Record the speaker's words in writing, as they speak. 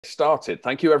Started.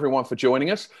 Thank you everyone for joining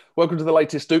us. Welcome to the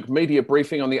latest Duke media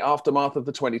briefing on the aftermath of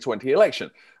the 2020 election.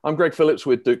 I'm Greg Phillips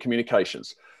with Duke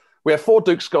Communications. We have 4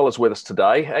 Duke scholars with us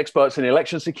today, experts in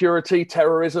election security,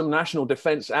 terrorism, national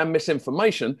defense and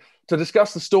misinformation, to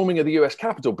discuss the storming of the US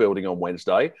Capitol building on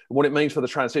Wednesday and what it means for the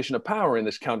transition of power in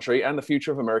this country and the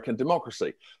future of American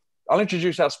democracy. I'll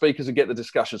introduce our speakers and get the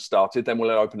discussion started, then we'll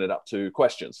open it up to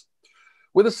questions.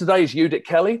 With us today is Judith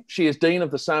Kelley. She is Dean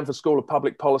of the Sanford School of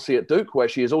Public Policy at Duke, where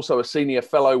she is also a Senior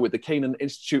Fellow with the Kenan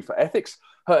Institute for Ethics.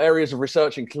 Her areas of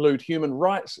research include human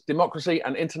rights, democracy,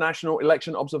 and international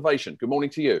election observation. Good morning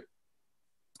to you.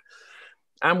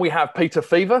 And we have Peter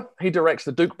Feaver. He directs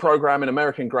the Duke program in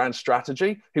American Grand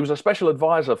Strategy. He was a special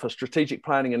advisor for strategic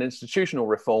planning and institutional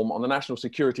reform on the National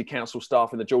Security Council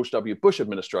staff in the George W. Bush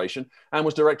administration and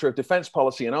was director of defense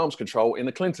policy and arms control in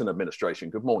the Clinton administration.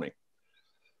 Good morning.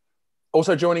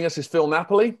 Also joining us is Phil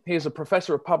Napoli. He is a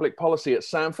professor of public policy at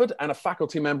Sanford and a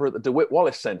faculty member at the DeWitt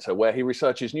Wallace Center, where he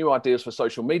researches new ideas for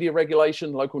social media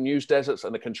regulation, local news deserts,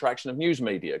 and the contraction of news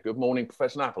media. Good morning,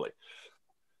 Professor Napoli.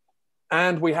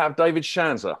 And we have David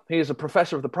Shanzer. He is a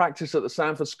professor of the practice at the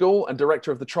Sanford School and director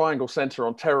of the Triangle Center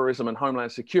on Terrorism and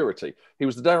Homeland Security. He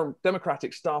was the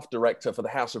Democratic staff director for the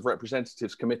House of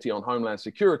Representatives Committee on Homeland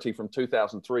Security from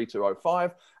 2003 to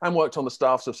 2005 and worked on the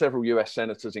staffs of several US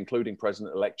senators, including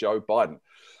President-elect Joe Biden.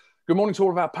 Good morning to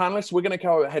all of our panelists. We're going to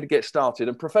go ahead and get started.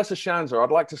 And Professor Shanzer,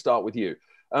 I'd like to start with you.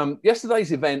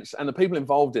 Yesterday's events and the people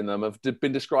involved in them have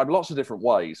been described lots of different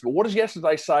ways. But what does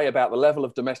yesterday say about the level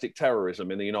of domestic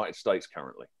terrorism in the United States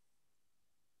currently?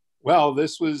 Well,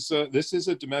 this is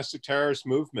a domestic terrorist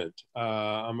movement.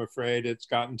 I'm afraid it's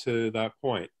gotten to that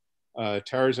point.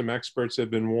 Terrorism experts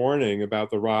have been warning about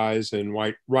the rise in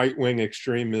right-wing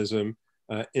extremism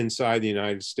inside the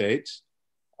United States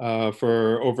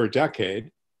for over a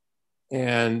decade.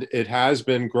 And it has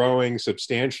been growing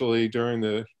substantially during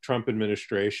the Trump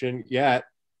administration, yet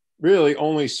really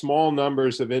only small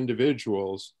numbers of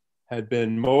individuals had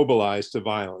been mobilized to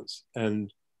violence.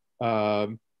 And but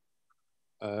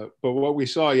what we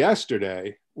saw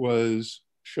yesterday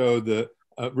showed that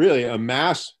really a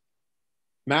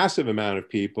massive amount of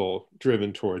people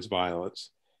driven towards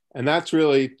violence. And that's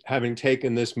really having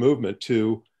taken this movement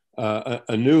to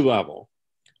a new level.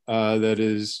 That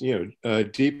is,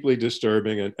 deeply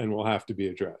disturbing and will have to be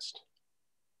addressed.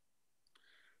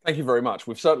 Thank you very much.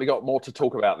 We've certainly got more to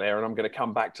talk about there, and I'm going to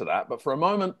come back to that. But for a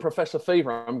moment, Professor Feaver,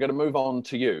 I'm going to move on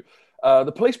to you.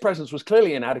 The police presence was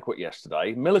clearly inadequate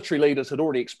yesterday. Military leaders had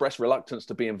already expressed reluctance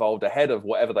to be involved ahead of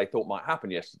whatever they thought might happen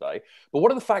yesterday. But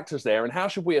what are the factors there, and how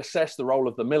should we assess the role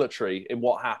of the military in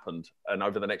what happened and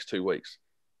over the next 2 weeks?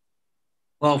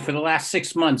 Well, for the last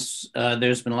 6 months,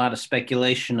 there's been a lot of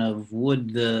speculation of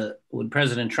would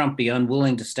President Trump be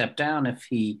unwilling to step down if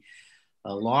he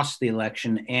lost the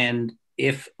election, and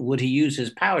would he use his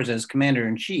powers as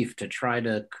commander-in-chief to try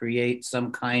to create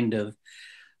some kind of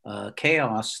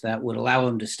chaos that would allow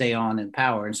him to stay on in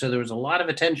power. And so there was a lot of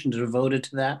attention devoted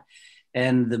to that,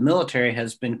 and the military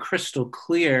has been crystal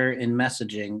clear in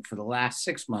messaging for the last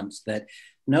 6 months that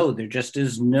no, there just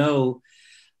is no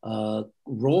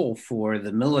role for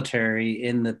the military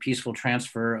in the peaceful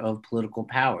transfer of political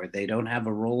power. They don't have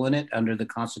a role in it under the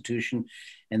Constitution,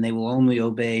 and they will only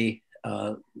obey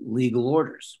legal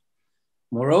orders.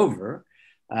 Moreover,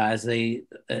 as they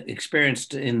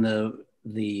experienced in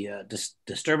the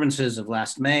disturbances of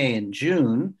last May and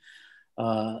June,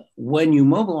 when you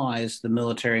mobilize the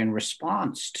military in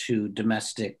response to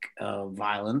domestic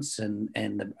violence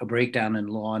and a breakdown in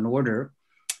law and order,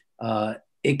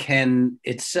 it can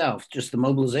itself, just the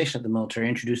mobilization of the military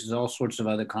introduces all sorts of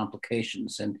other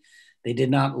complications. And they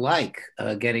did not like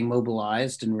getting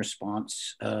mobilized in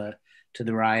response to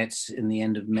the riots in the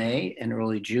end of May and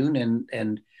early June,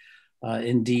 and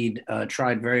indeed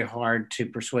tried very hard to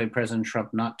persuade President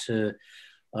Trump not to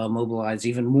mobilize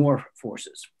even more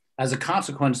forces. As a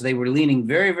consequence, they were leaning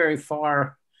very, very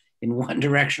far in one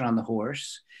direction on the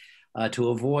horse to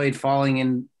avoid falling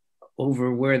in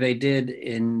over where they did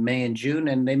in May and June,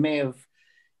 and they may have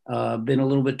been a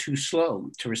little bit too slow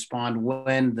to respond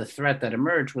when the threat that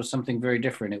emerged was something very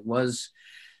different. It was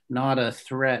not a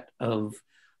threat of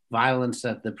violence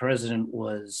that the president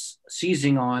was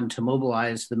seizing on to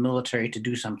mobilize the military to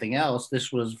do something else.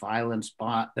 This was violence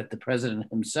that the president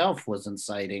himself was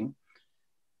inciting,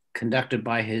 conducted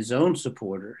by his own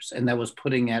supporters, and that was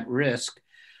putting at risk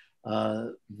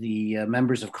the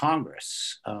members of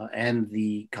Congress and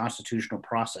the constitutional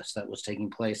process that was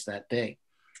taking place that day.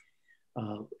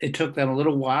 It took them a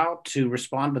little while to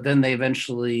respond, but then they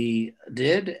eventually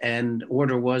did, and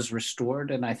order was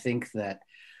restored. And I think that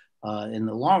in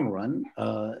the long run,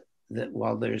 that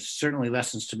while there's certainly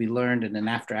lessons to be learned and an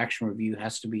after-action review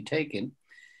has to be taken,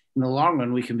 in the long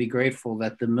run, we can be grateful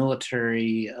that the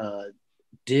military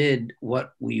did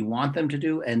what we want them to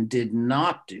do and did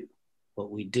not do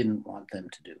what we didn't want them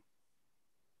to do.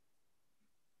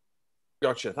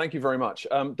 Gotcha. Thank you very much.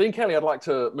 Dean Kelley, I'd like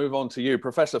to move on to you.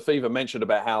 Professor Feaver mentioned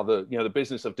about how the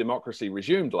business of democracy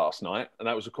resumed last night, and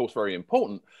that was, of course, very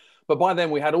important. But by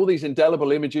then, we had all these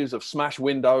indelible images of smashed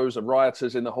windows and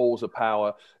rioters in the halls of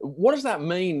power. What does that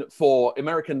mean for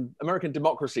American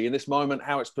democracy in this moment,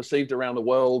 how it's perceived around the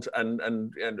world, and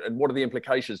what are the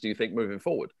implications, do you think, moving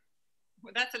forward?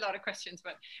 Well, that's a lot of questions,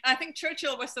 but I think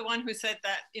Churchill was the one who said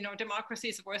that, democracy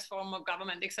is the worst form of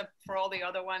government except for all the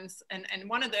other ones. And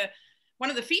one of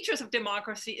the features of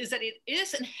democracy is that it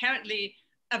is inherently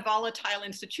a volatile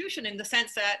institution in the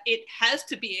sense that it has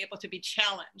to be able to be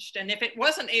challenged. And if it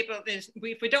wasn't able,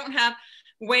 if we don't have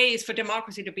ways for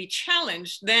democracy to be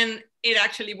challenged, then it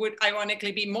actually would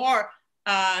ironically be more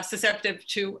susceptible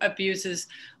to abuses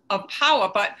of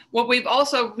power. But what we've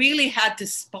also really had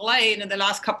displayed in the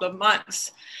last couple of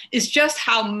months is just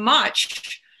how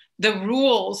much the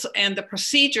rules and the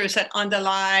procedures that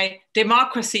underlie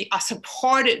democracy are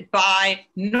supported by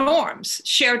norms,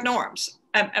 shared norms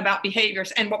about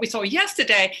behaviors. And what we saw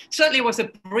yesterday certainly was a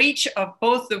breach of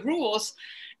both the rules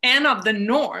and of the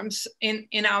norms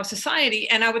in our society.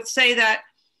 And I would say that,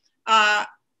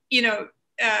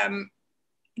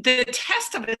 the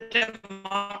test of a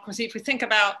democracy, if we think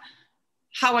about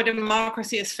how a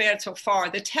democracy has fared so far,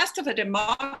 the test of a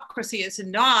democracy is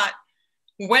not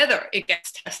whether it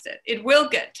gets tested. It will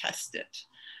get tested,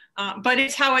 but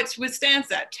it's how it withstands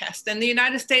that test. And the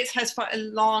United States has for a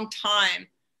long time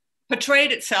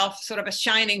portrayed itself sort of a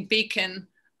shining beacon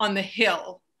on the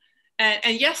hill.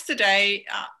 And yesterday,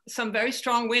 some very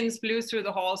strong winds blew through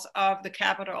the halls of the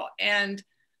Capitol and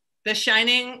the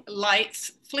shining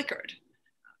lights flickered.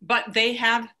 But they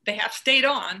have stayed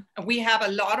on. We have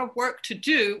a lot of work to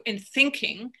do in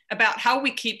thinking about how we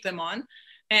keep them on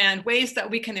and ways that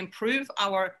we can improve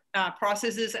our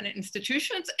processes and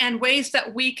institutions and ways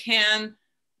that we can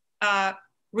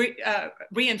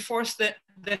reinforce the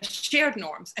shared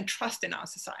norms and trust in our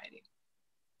society.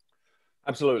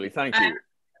 Absolutely, thank you.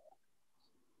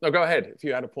 No, go ahead if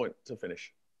you had a point to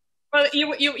finish. Well,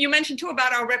 you mentioned too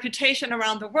about our reputation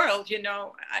around the world.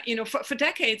 For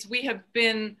decades we have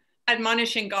been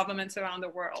admonishing governments around the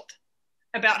world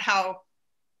about how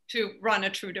to run a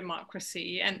true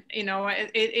democracy, and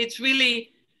it's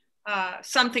really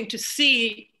something to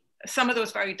see some of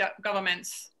those very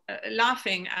governments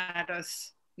laughing at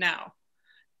us now,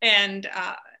 and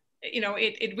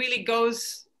it really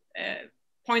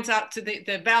points out to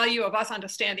the value of us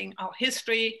understanding our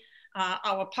history,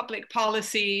 our public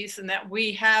policies, and that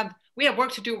we have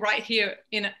work to do right here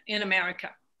in America.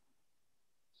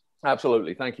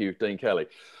 Absolutely. Thank you, Dean Kelley.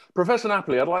 Professor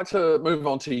Napoli, I'd like to move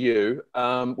on to you.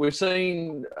 We've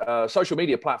seen social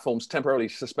media platforms temporarily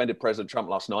suspended President Trump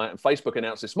last night, and Facebook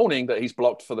announced this morning that he's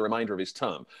blocked for the remainder of his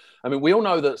term. I mean, we all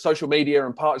know that social media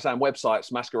and partisan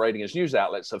websites masquerading as news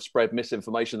outlets have spread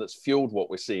misinformation that's fueled what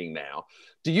we're seeing now.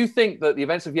 Do you think that the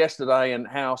events of yesterday and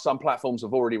how some platforms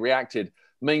have already reacted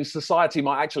means society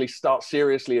might actually start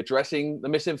seriously addressing the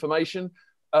misinformation?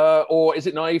 Or is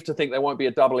it naive to think there won't be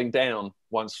a doubling down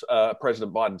once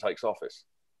President Biden takes office?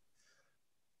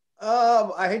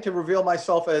 I hate to reveal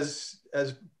myself as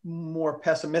more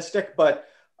pessimistic, but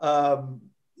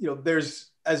there's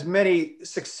as many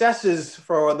successes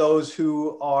for those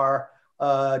who are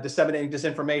disseminating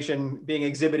disinformation being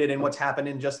exhibited in what's happened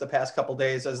in just the past couple of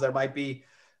days as there might be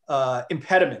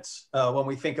impediments when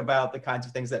we think about the kinds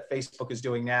of things that Facebook is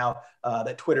doing now,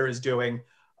 that Twitter is doing.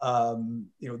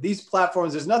 These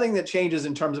platforms, there's nothing that changes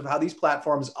in terms of how these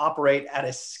platforms operate at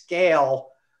a scale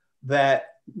that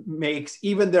makes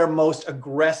even their most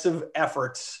aggressive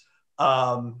efforts,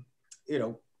 far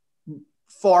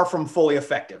from fully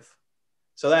effective.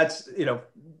 So that's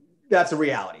a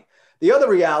reality. The other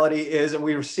reality is, and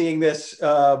we were seeing this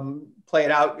play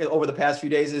it out over the past few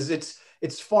days, is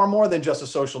it's far more than just a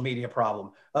social media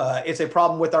problem. It's a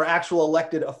problem with our actual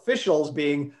elected officials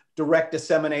being direct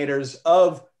disseminators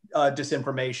of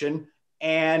disinformation,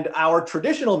 and our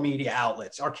traditional media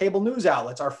outlets, our cable news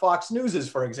outlets, our Fox Newses,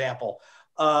 for example,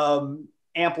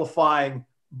 amplifying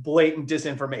blatant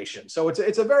disinformation. So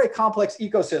it's a very complex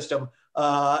ecosystem,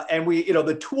 and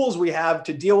the tools we have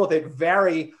to deal with it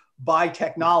vary by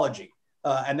technology,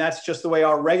 and that's just the way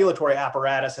our regulatory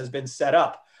apparatus has been set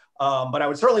up. But I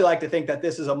would certainly like to think that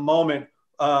this is a moment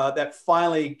that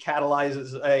finally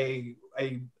catalyzes a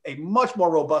much more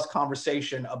robust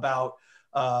conversation about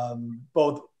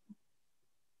both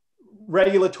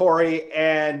regulatory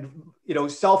and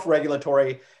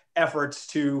self-regulatory efforts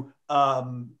to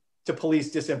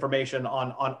police disinformation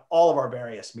on all of our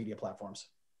various media platforms.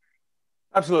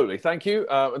 Absolutely. Thank you.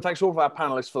 And thanks to all of our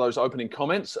panelists for those opening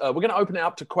comments. We're going to open it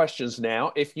up to questions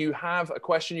now. If you have a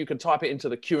question, you can type it into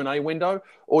the Q&A window,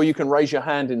 or you can raise your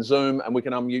hand in Zoom and we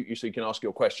can unmute you so you can ask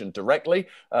your question directly.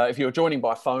 If you're joining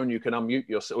by phone, you can unmute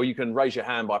yourself, or you can raise your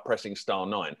hand by pressing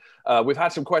 *9. We've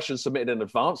had some questions submitted in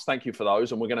advance. Thank you for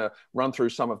those. And we're going to run through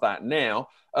some of that now.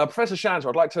 Professor Shanzer,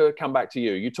 I'd like to come back to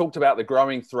you. You talked about the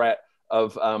growing threat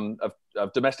of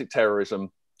domestic terrorism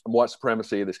and white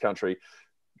supremacy in this country.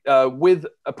 With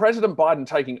President Biden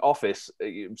taking office,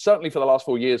 certainly for the last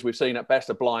 4 years, we've seen at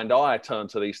best a blind eye turn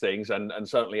to these things and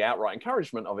certainly outright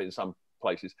encouragement of it in some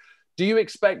places. Do you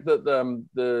expect that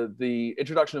the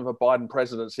introduction of a Biden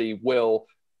presidency will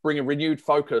bring a renewed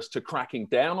focus to cracking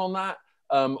down on that?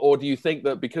 Or do you think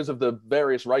that because of the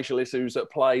various racial issues at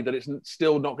play, that it's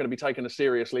still not going to be taken as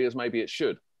seriously as maybe it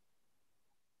should?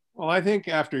 Well, I think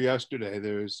after yesterday,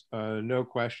 there's no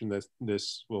question that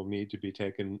this will need to be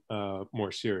taken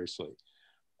more seriously.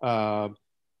 I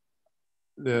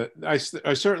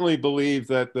certainly believe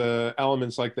that the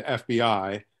elements like the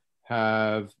FBI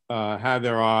have had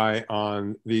their eye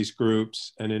on these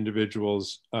groups and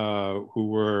individuals who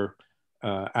were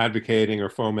advocating or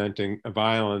fomenting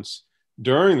violence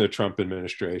during the Trump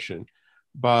administration.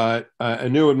 But a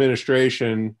new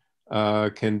administration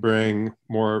can bring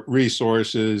more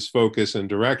resources, focus, and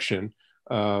direction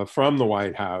from the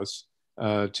White House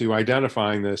to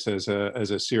identifying this as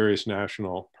a serious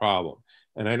national problem.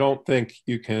 And I don't think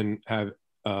you can have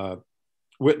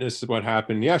witnessed what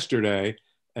happened yesterday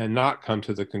and not come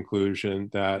to the conclusion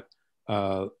that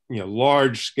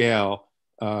large-scale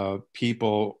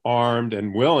people armed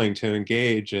and willing to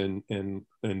engage in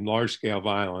large-scale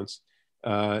violence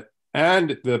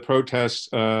and the protests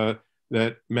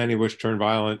that many of which turned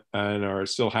violent and are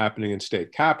still happening in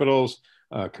state capitals,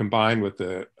 combined with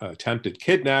the attempted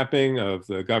kidnapping of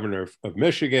the governor of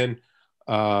Michigan,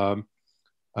 armed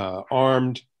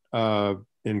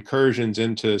incursions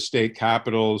into state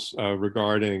capitals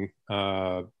regarding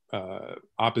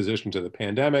opposition to the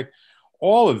pandemic.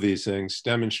 All of these things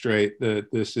demonstrate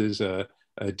that this is a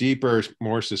deeper,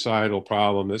 more societal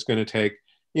problem that's going to take,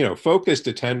 focused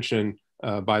attention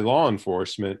by law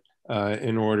enforcement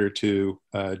in order to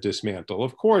dismantle.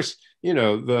 Of course,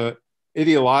 the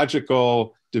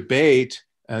ideological debate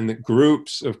and the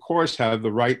groups, of course, have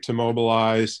the right to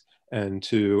mobilize and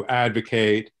to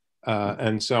advocate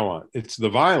and so on. It's the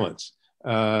violence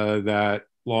that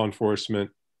law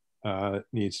enforcement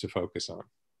needs to focus on.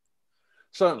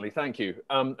 Certainly, thank you.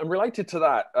 And related to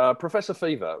that, Professor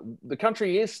Feaver, the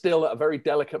country is still at a very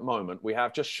delicate moment. We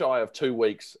have just shy of 2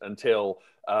 weeks until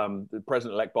the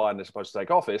President-elect Biden is supposed to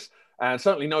take office. And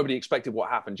certainly nobody expected what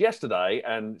happened yesterday.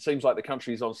 And it seems like the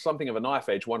country is on something of a knife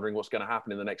edge, wondering what's going to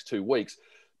happen in the next 2 weeks.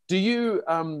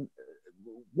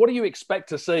 What do you expect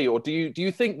to see? Or do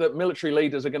you think that military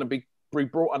leaders are going to be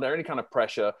brought under any kind of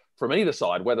pressure from either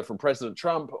side, whether from President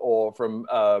Trump or from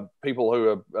people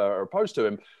who are opposed to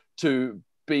him, to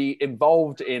be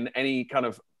involved in any kind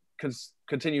of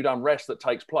continued unrest that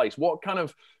takes place? What kind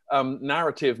of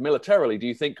narrative militarily do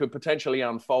you think could potentially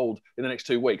unfold in the next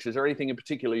 2 weeks? Is there anything in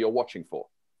particular you're watching for?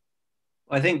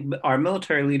 I think our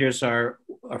military leaders are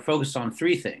focused on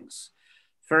three things.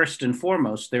 First and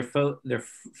foremost, they're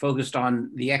focused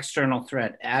on the external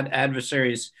threat,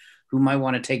 adversaries who might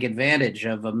want to take advantage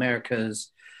of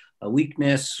America's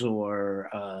weakness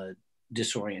or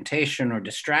disorientation or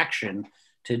distraction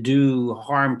to do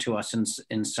harm to us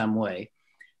in some way.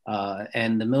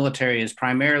 And the military is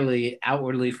primarily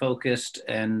outwardly focused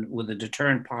and with a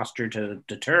deterrent posture to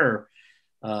deter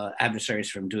adversaries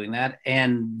from doing that.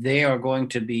 And they are going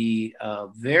to be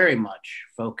very much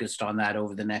focused on that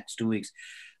over the next 2 weeks.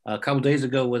 A couple of days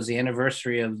ago was the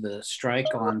anniversary of the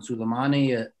strike on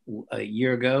Soleimani a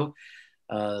year ago.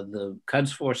 The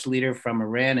Quds Force leader from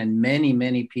Iran and many,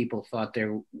 many people thought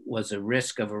there was a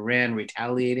risk of Iran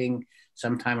retaliating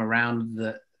sometime around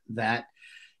that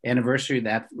anniversary.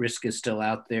 That risk is still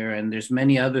out there. And there's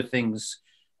many other things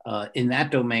in that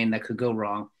domain that could go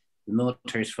wrong. The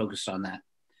military is focused on that.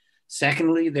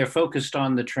 Secondly, they're focused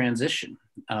on the transition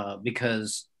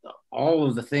because all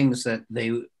of the things that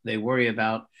they worry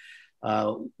about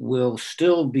will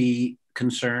still be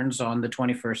concerns on the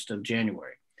 21st of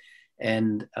January.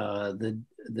 And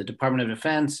the Department of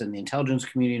Defense and the intelligence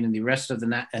community and the rest of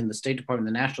and the State Department,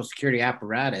 the national security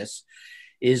apparatus,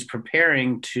 is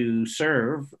preparing to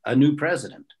serve a new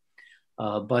president.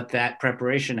 But that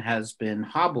preparation has been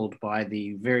hobbled by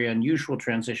the very unusual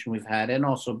transition we've had, and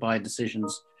also by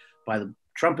decisions by the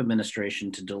Trump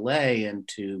administration to delay and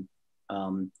to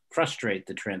frustrate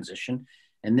the transition.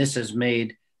 And this has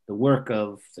made the work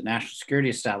of the national security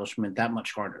establishment that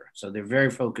much harder. So they're very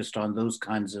focused on those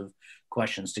kinds of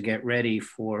questions to get ready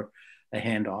for a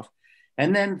handoff.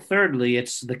 And then thirdly,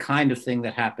 it's the kind of thing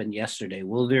that happened yesterday.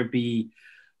 Will there be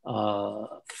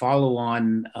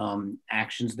follow-on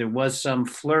actions? There was some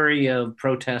flurry of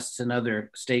protests in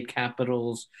other state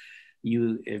capitals.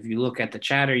 If you look at the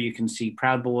chatter, you can see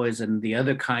Proud Boys and the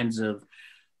other kinds of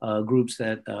groups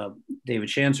that David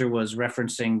Shanzer was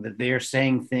referencing, that they're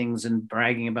saying things and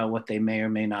bragging about what they may or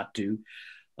may not do.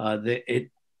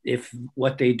 If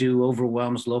what they do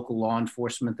overwhelms local law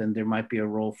enforcement, then there might be a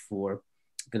role for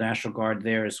the National Guard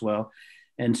there as well.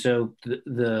 And so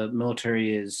the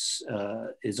military is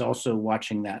also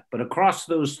watching that. But across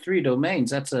those three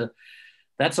domains, that's a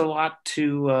lot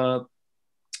to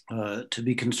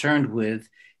be concerned with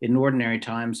in ordinary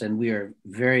times, and we are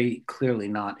very clearly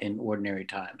not in ordinary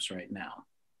times right now.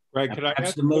 Right. Could I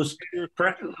ask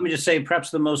let me just say, perhaps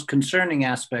the most concerning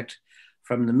aspect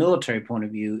from the military point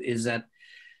of view is that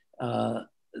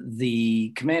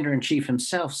the commander-in-chief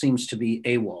himself seems to be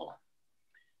AWOL.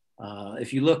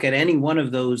 If you look at any one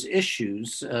of those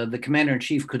issues, the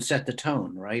commander-in-chief could set the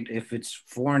tone, right? If it's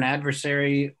foreign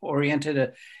adversary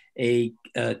oriented, a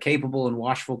capable and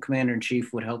watchful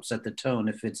commander-in-chief would help set the tone.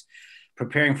 If it's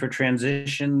preparing for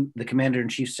transition, the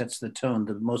commander-in-chief sets the tone.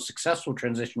 The most successful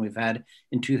transition we've had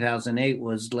in 2008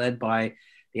 was led by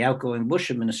the outgoing Bush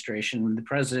administration, when the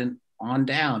president on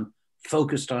down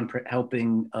focused on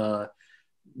helping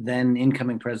then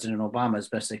incoming President Obama as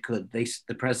best they could.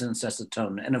 The president sets the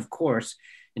tone. And of course,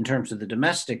 in terms of the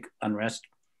domestic unrest,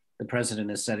 the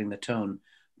president is setting the tone,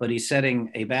 but he's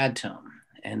setting a bad tone.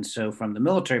 And so from the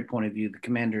military point of view, the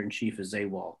commander-in-chief is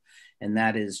AWOL, and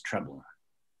that is troubling.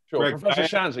 Sure. Greg, Professor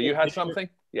Shanzer, you had something?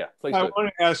 Yeah, please do. I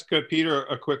want to ask Peter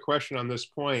a quick question on this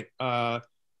point.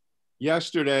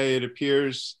 Yesterday, it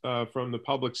appears from the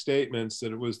public statements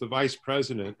that it was the vice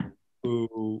president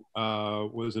who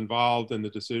was involved in the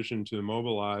decision to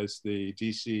mobilize the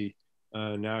DC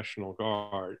National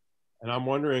Guard. And I'm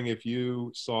wondering if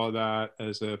you saw that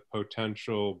as a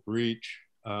potential breach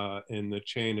in the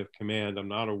chain of command. I'm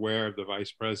not aware of the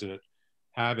vice president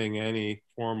having any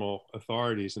formal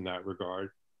authorities in that regard.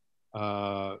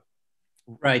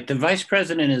 Right. The vice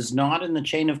president is not in the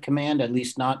chain of command, at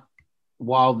least not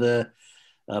while the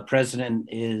president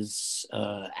is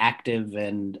active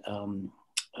and,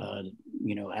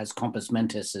 as compos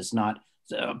mentis is not,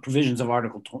 provisions of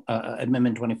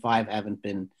Amendment 25 haven't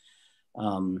been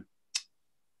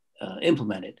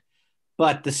implemented.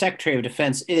 But the Secretary of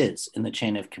Defense is in the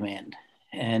chain of command.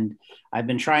 And I've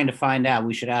been trying to find out,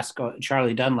 we should ask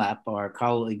Charlie Dunlap, our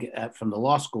colleague from the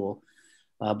law school,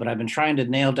 but I've been trying to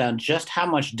nail down just how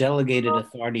much delegated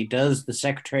authority does the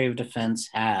Secretary of Defense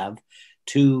have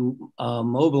to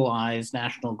mobilize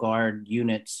National Guard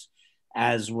units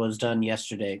as was done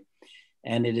yesterday.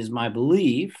 And it is my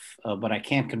belief, but I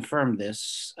can't confirm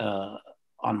this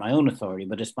on my own authority,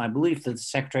 but it's my belief that the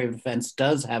Secretary of Defense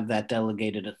does have that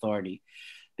delegated authority,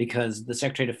 because the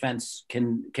Secretary of Defense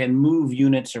can move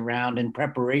units around in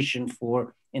preparation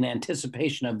for, in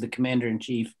anticipation of the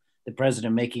Commander-in-Chief, the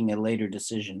President, making a later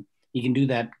decision. He can do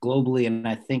that globally, and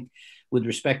I think with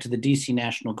respect to the DC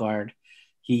National Guard,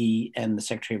 he and the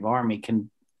Secretary of Army can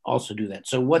also do that.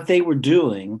 So what they were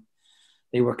doing,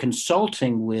 they were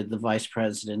consulting with the Vice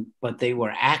President, but they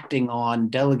were acting on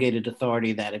delegated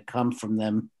authority that had come from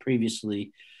them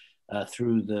previously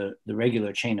through the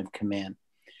regular chain of command.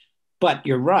 But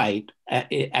you're right,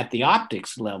 at the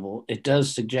optics level, it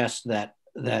does suggest that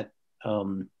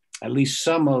at least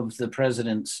some of the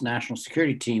president's national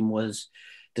security team was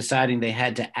deciding they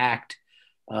had to act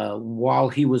while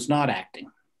he was not acting,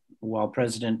 while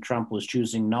President Trump was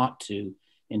choosing not to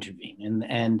intervene.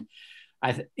 And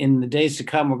in the days to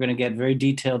come, we're going to get very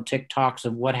detailed TikToks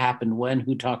of what happened when,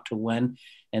 who talked to when,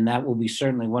 and that will be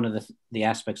certainly one of the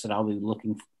aspects that I'll be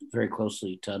looking very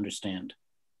closely to understand.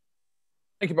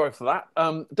 Thank you both for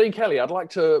that. Dean Kelley, I'd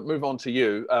like to move on to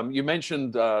you. You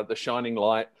mentioned the shining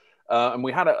light, and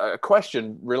we had a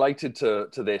question related to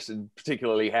this, and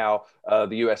particularly how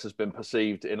the US has been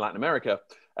perceived in Latin America.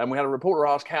 And we had a reporter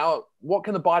ask, what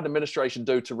can the Biden administration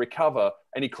do to recover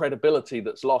any credibility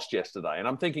that's lost yesterday? And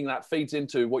I'm thinking that feeds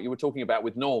into what you were talking about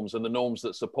with norms and the norms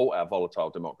that support our volatile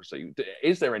democracy.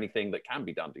 Is there anything that can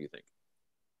be done, do you think?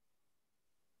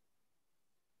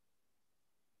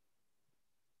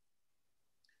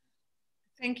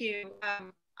 Thank you.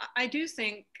 I do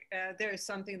think there is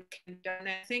something that can be done.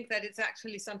 I think that it's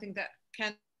actually something that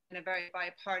can be in a very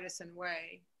bipartisan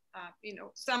way.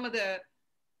 Some of the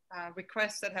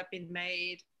requests that have been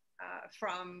made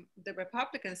from the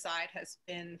Republican side has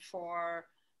been for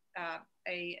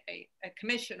a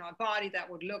commission or a body that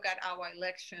would look at our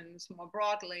elections more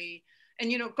broadly.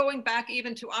 And, going back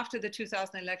even to after the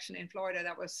 2000 election in Florida,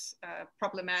 that was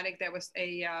problematic. There was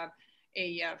a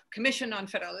commission on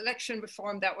federal election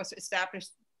reform that was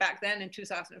established back then in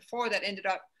 2004 that ended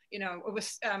up, it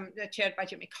was chaired by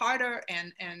Jimmy Carter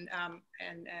and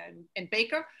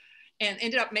Baker, and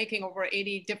ended up making over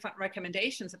 80 different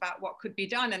recommendations about what could be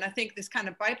done. And I think this kind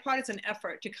of bipartisan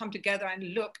effort to come together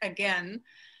and look again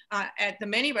at the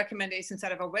many recommendations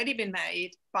that have already been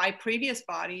made by previous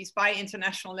bodies, by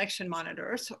international election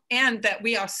monitors, and that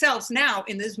we ourselves now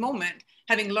in this moment,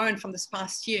 having learned from this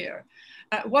past year,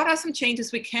 what are some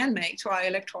changes we can make to our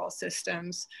electoral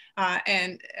systems,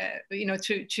 and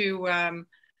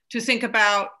to think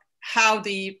about how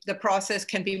the process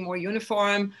can be more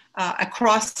uniform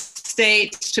across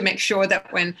states, to make sure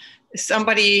that when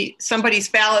somebody's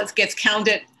ballot gets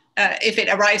counted, if it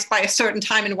arrives by a certain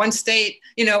time in one state,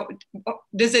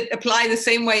 does it apply the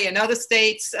same way in other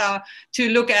states? To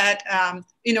look at,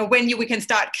 when we can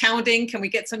start counting, can we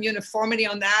get some uniformity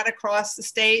on that across the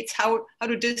states? How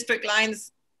do district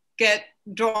lines get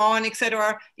drawn, et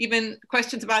cetera? Even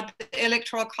questions about the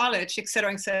electoral college, et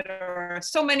cetera, et cetera.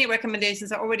 So many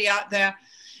recommendations are already out there.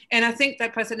 And I think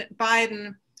that President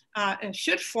Biden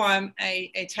should form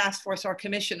a task force or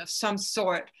commission of some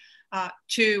sort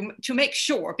to make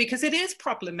sure, because it is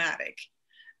problematic,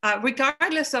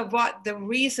 regardless of what the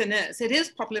reason is. It is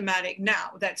problematic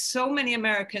now that so many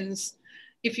Americans,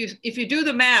 if you do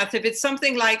the math, if it's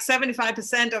something like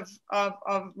 75%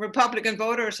 of Republican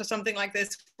voters or something like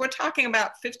this, we're talking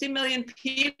about 50 million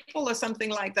people or something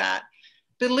like that,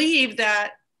 believe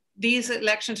that these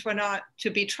elections were not to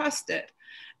be trusted.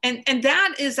 And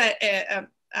that is a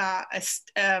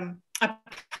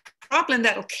problem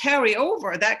that will carry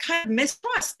over. That kind of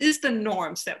mistrust is the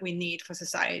norms that we need for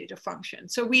society to function.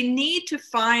 So we need to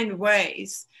find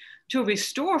ways to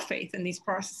restore faith in these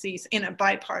processes in a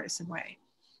bipartisan way.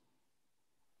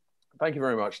 Thank you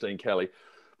very much, Dean Kelley.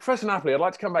 Professor Napoli, I'd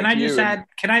like to come back to you.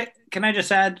 Can I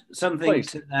just add something Please.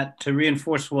 to that to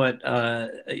reinforce what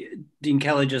Dean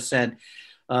Kelley just said?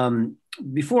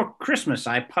 Before Christmas,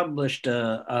 I published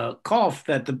a call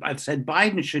that I said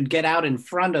Biden should get out in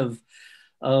front of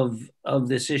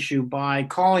this issue by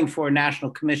calling for a national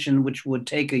commission, which would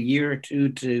take a year or two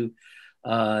to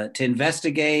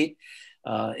investigate.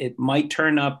 It might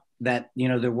turn up that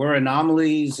there were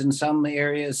anomalies in some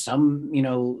areas. Some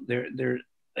there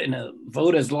in a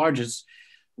vote as large as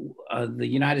the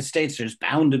United States, there's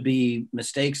bound to be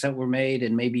mistakes that were made,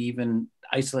 and maybe even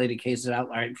isolated cases of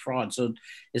outright fraud. So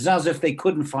it's not as if they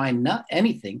couldn't find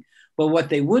anything. But what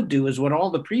they would do is what all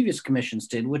the previous commissions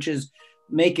did, which is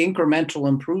make incremental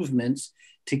improvements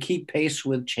to keep pace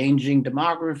with changing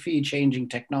demography, changing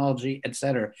technology, et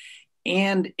cetera.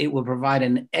 And it will provide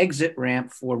an exit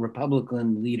ramp for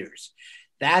Republican leaders.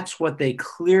 That's what they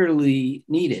clearly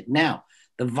needed. Now,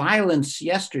 the violence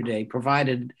yesterday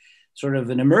provided sort of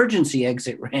an emergency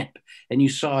exit ramp. And you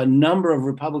saw a number of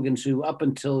Republicans who up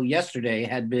until yesterday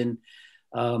had been,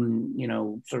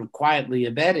 sort of quietly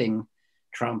abetting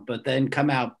Trump, but then come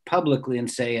out publicly and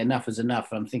say enough is enough.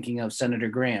 I'm thinking of Senator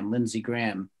Graham, Lindsey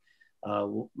Graham,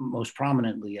 most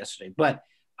prominently yesterday. But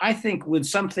I think with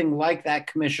something like that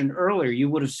commission earlier, you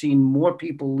would have seen more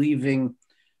people leaving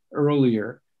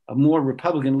earlier, more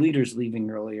Republican leaders leaving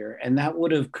earlier, and that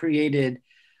would have created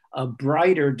a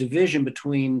brighter division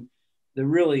between the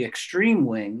really extreme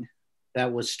wing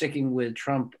that was sticking with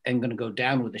Trump and going to go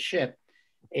down with the ship,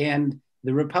 and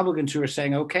the Republicans who are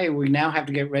saying, okay, we now have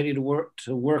to get ready to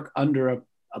work under a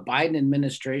Biden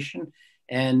administration,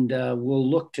 and we'll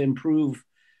look to improve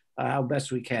how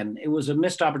best we can. It was a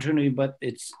missed opportunity, but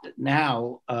it's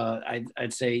now,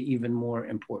 I'd say, even more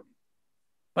important.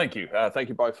 Thank you. Thank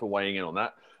you both for weighing in on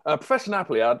that. Professor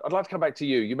Napoli, I'd like to come back to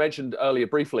you. You mentioned earlier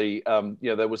briefly,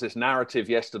 there was this narrative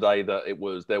yesterday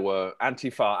that there were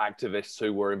Antifa activists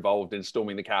who were involved in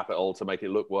storming the Capitol to make it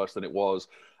look worse than it was.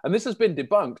 And this has been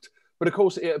debunked. But of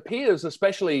course, it appears,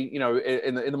 especially in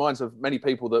the minds of many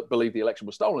people that believe the election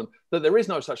was stolen, that there is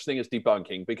no such thing as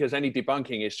debunking, because any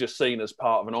debunking is just seen as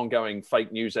part of an ongoing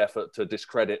fake news effort to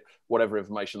discredit whatever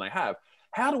information they have.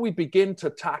 How do we begin to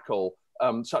tackle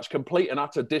such complete and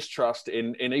utter distrust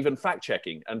in even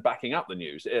fact-checking and backing up the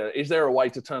news? Is there a way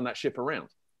to turn that ship around?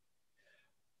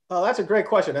 Well, that's a great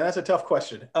question, and that's a tough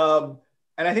question. And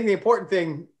I think the important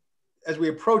thing as we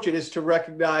approach it is to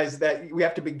recognize that we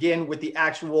have to begin with the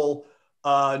actual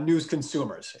news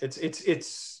consumers.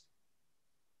 It's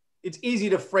easy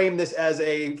to frame this as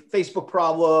a Facebook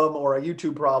problem or a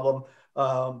YouTube problem,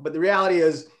 but the reality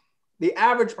is the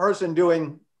average person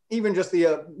doing even just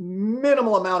the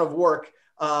minimal amount of work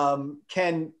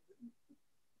can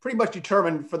pretty much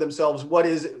determine for themselves what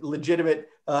is legitimate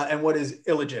and what is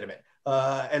illegitimate.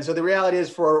 And so the reality is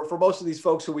for most of these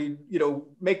folks who we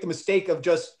make the mistake of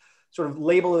just sort of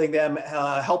labeling them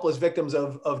helpless victims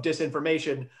of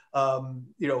disinformation,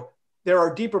 there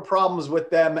are deeper problems with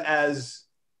them as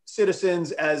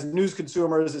citizens, as news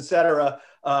consumers, et cetera,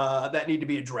 that need to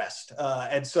be addressed.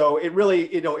 And so it really,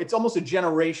 it's almost a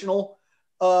generational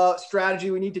strategy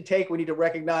we need to take. We need to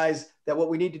recognize that what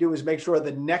we need to do is make sure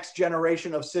the next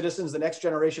generation of citizens, the next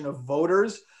generation of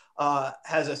voters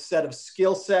has a set of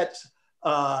skill sets,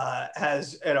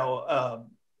 has,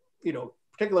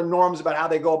 particular norms about how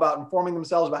they go about informing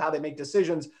themselves, about how they make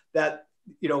decisions that,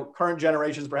 current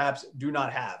generations perhaps do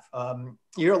not have.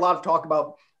 You hear a lot of talk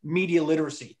about media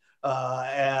literacy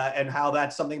and how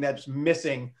that's something that's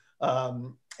missing.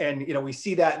 And we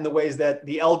see that in the ways that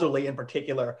the elderly in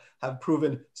particular have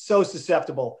proven so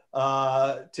susceptible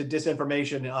to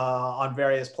disinformation on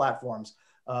various platforms.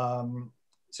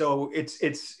 So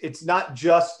it's not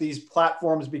just these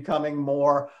platforms becoming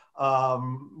more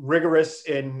rigorous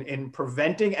in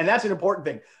preventing, and that's an important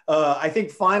thing. I think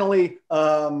finally,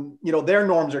 their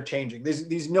norms are changing.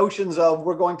 These notions of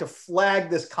we're going to flag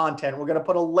this content, we're going to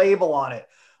put a label on it.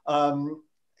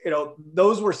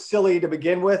 Those were silly to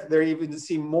begin with. They even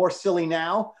seem more silly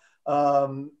now.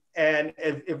 And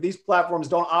if these platforms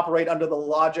don't operate under the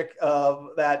logic of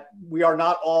that we are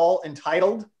not all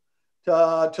entitled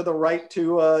to the right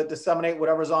to disseminate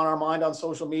whatever's on our mind on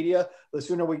social media, the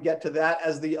sooner we get to that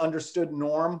as the understood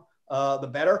norm, the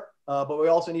better. But we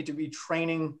also need to be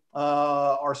training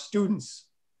our students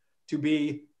to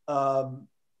be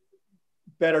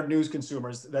better news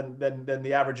consumers than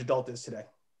the average adult is today.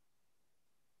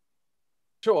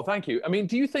 Sure, thank you. I mean,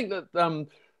 do you think that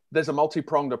there's a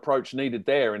multi-pronged approach needed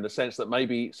there, in the sense that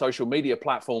maybe social media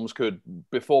platforms could,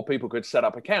 before people could set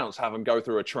up accounts, have them go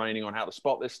through a training on how to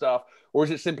spot this stuff? Or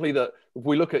is it simply that if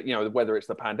we look at, whether it's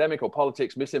the pandemic or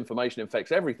politics, misinformation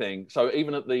infects everything. So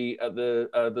even at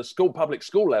the public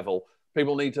school level,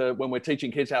 people need to, when we're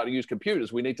teaching kids how to use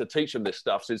computers, we need to teach them this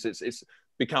stuff, since it's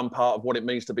become part of what it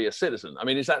means to be a citizen. I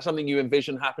mean, is that something you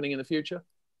envision happening in the future?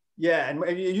 Yeah,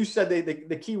 and you said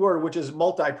the key word, which is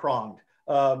multi-pronged.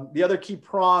 The other key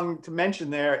prong to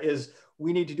mention there is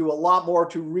we need to do a lot more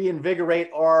to reinvigorate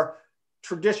our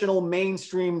traditional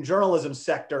mainstream journalism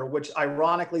sector, which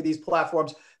ironically these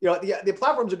platforms, the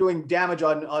platforms are doing damage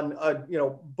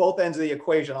on both ends of the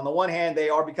equation. On the one hand, they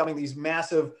are becoming these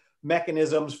massive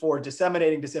mechanisms for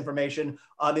disseminating disinformation.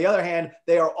 On the other hand,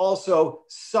 they are also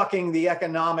sucking the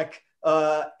economic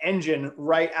engine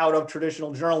right out of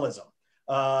traditional journalism.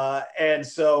 And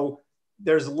so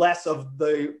there's less of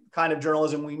the kind of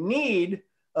journalism we need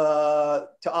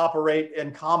to operate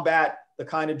and combat the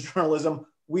kind of journalism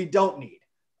we don't need.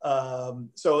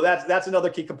 So that's another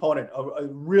key component of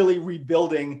really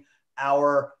rebuilding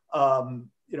our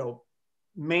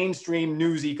mainstream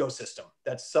news ecosystem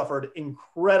that's suffered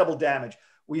incredible damage.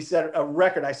 We set a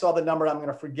record. I saw the number, I'm going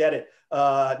to forget it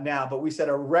now, but we set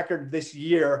a record this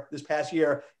past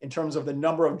year, in terms of the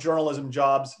number of journalism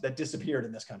jobs that disappeared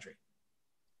in this country.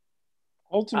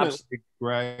 Ultimately,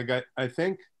 Greg, I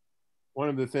think one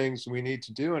of the things we need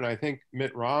to do, and I think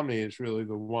Mitt Romney is really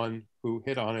the one who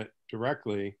hit on it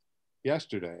directly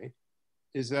yesterday,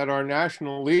 is that our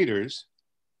national leaders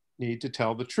need to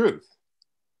tell the truth,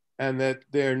 and that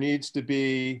there needs to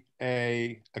be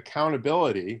a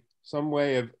accountability, some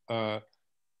way of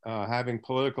having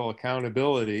political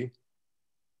accountability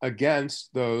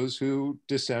against those who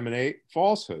disseminate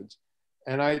falsehoods.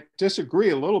 And I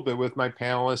disagree a little bit with my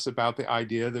panelists about the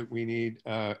idea that we need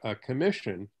a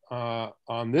commission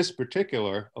on this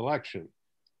particular election.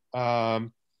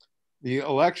 The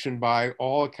election, by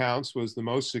all accounts, was the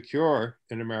most secure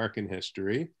in American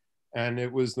history, and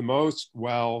it was the most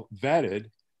well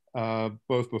vetted,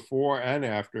 both before and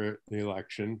after the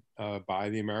election, by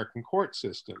the American court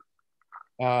system.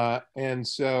 And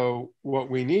so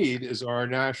what we need is our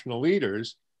national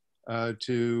leaders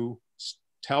to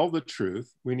tell the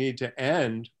truth. We need to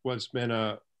end what's been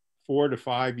a 4 to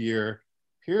 5 year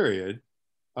period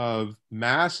of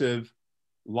massive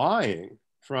lying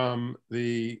from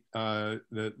the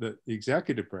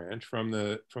executive branch, from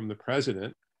the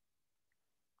president,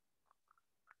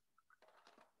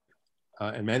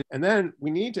 and then we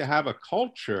need to have a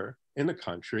culture in the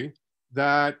country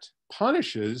that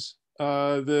punishes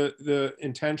the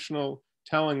intentional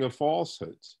telling of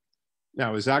falsehoods.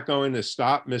 Now, is that going to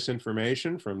stop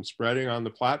misinformation from spreading on the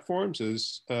platforms,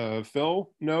 as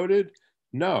Phil noted?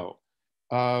 No.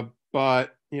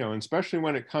 But, especially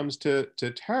when it comes to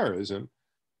terrorism,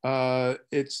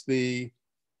 it's the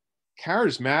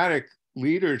charismatic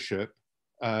leadership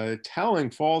telling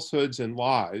falsehoods and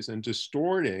lies and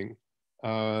distorting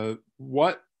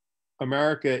what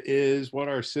America is, what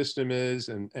our system is,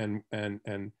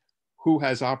 and who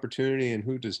has opportunity and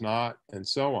who does not, and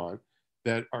so on,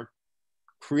 that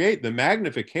create the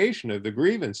magnification of the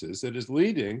grievances that is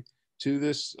leading to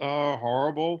this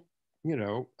horrible,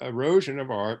 erosion of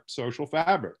our social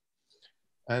fabric.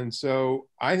 And so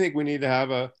I think we need to have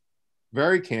a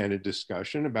very candid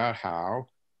discussion about how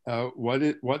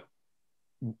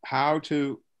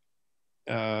to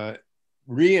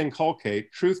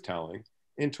re-inculcate truth-telling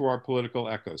into our political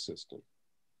ecosystem.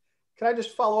 Can I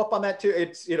just follow up on that too?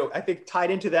 It's, I think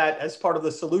tied into that as part of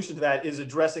the solution to that is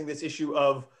addressing this issue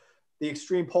of the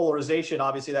extreme polarization,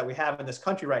 obviously, that we have in this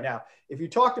country right now. If you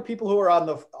talk to people who are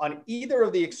on either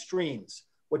of the extremes,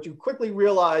 what you quickly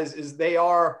realize is they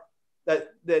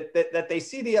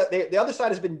see the other side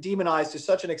has been demonized to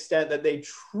such an extent that they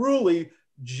truly,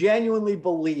 genuinely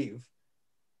believe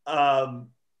that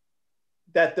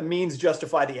the means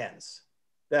justify the ends.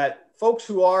 That folks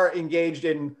who are engaged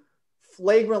in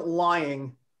flagrant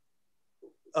lying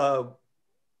feel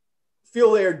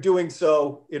they are doing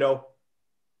so,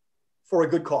 for a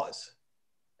good cause.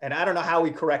 And I don't know how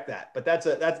we correct that, but that's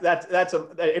and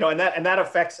that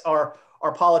affects our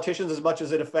politicians as much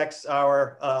as it affects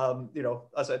our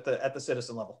us at the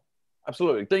citizen level.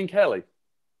 Absolutely. Dean Kelley.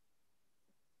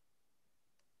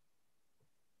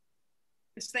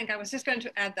 I was just going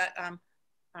to add that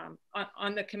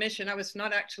on the commission, I was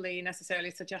not actually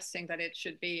necessarily suggesting that it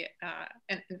should be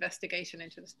an investigation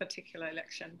into this particular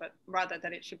election, but rather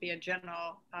that it should be a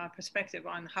general perspective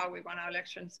on how we run our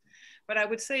elections. But I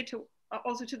would say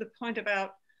also to the point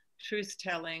about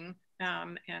truth-telling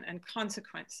and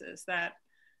consequences, that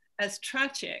as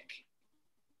tragic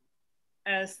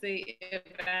as the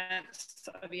events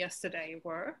of yesterday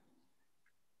were,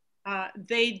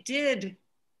 they did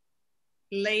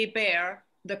lay bare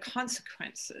the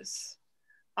consequences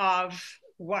of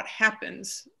what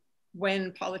happens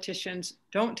when politicians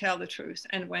don't tell the truth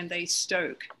and when they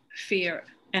stoke fear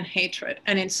and hatred.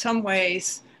 And in some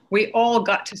ways, we all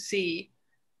got to see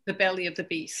the belly of the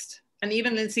beast. And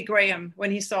even Lindsey Graham,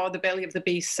 when he saw the belly of the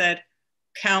beast, said,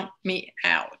 "Count me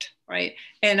out," right?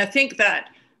 And I think that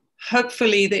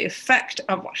hopefully the effect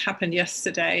of what happened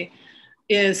yesterday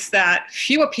is that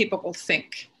fewer people will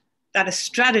think that a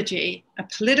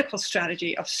political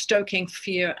strategy of stoking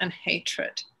fear and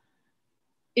hatred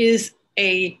is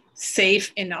a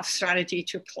safe enough strategy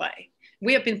to play.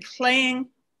 We have been playing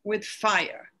with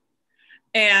fire.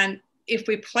 And if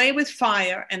we play with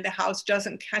fire and the house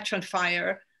doesn't catch on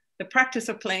fire, the practice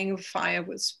of playing with fire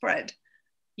will spread.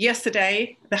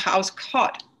 Yesterday, the house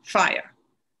caught fire.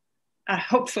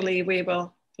 Hopefully we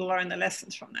will learn the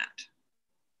lessons from that.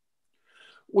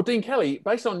 Well, Dean Kelley,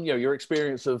 based on your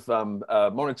experience of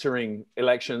monitoring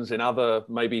elections in other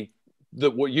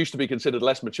what used to be considered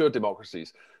less mature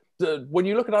democracies, when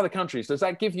you look at other countries, does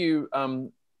that give you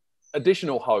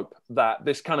additional hope that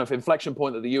this kind of inflection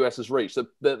point that the US has reached,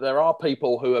 that there are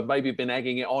people who have maybe been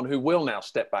egging it on who will now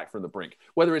step back from the brink,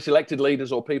 whether it's elected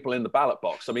leaders or people in the ballot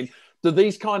box? I mean, do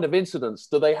these kind of incidents,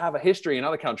 do they have a history in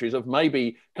other countries of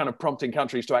maybe kind of prompting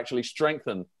countries to actually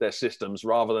strengthen their systems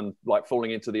rather than like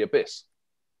falling into the abyss?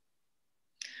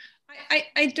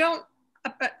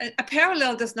 A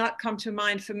parallel does not come to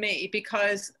mind for me,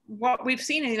 because what we've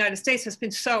seen in the United States has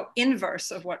been so inverse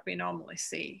of what we normally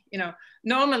see.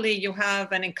 Normally you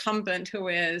have an incumbent who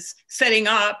is setting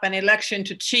up an election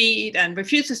to cheat and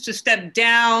refuses to step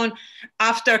down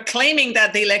after claiming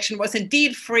that the election was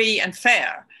indeed free and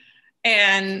fair.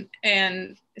 And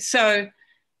so,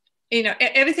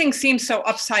 everything seems so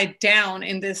upside down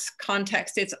in this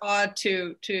context. It's odd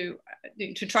to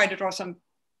try to draw some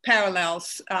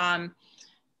parallels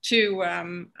to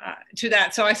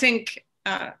that. So I think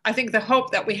the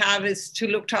hope that we have is to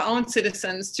look to our own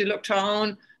citizens, to look to our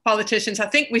own politicians. I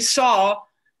think we saw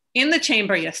in the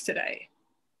chamber yesterday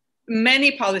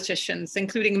many politicians,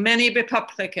 including many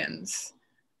Republicans,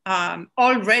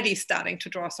 already starting to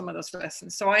draw some of those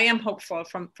lessons. So I am hopeful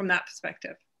from that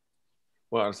perspective.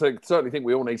 Well, I certainly think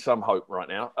we all need some hope right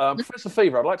now. Professor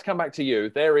Feaver, I'd like to come back to you.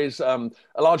 There is a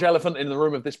large elephant in the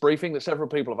room of this briefing that several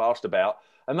people have asked about,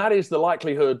 and that is the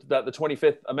likelihood that the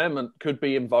 25th Amendment could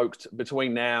be invoked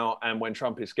between now and when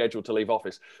Trump is scheduled to leave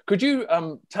office. Could you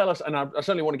tell us, and I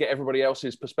certainly want to get everybody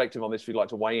else's perspective on this if you'd like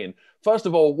to weigh in, first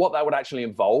of all, what that would actually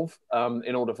involve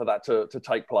in order for that to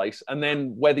take place, and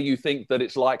then whether you think that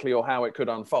it's likely or how it could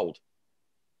unfold?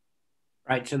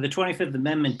 Right. So the 25th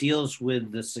Amendment deals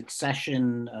with the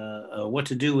succession, what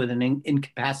to do with an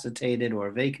incapacitated or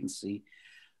vacancy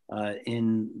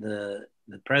in the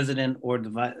the president or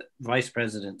the vice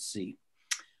presidency.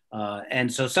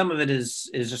 And so some of it is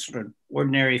just sort of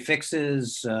ordinary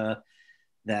fixes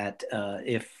that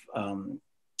if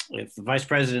the vice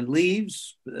president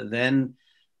leaves, then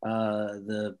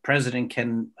the president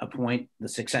can appoint the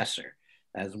successor,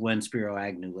 as when Spiro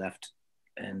Agnew left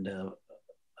and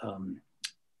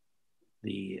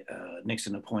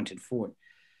Nixon appointed Ford.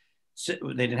 So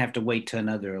they didn't have to wait to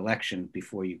another election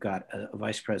before you got a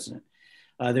vice president.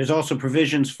 There's also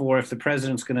provisions for if the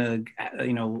president's going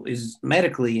to, is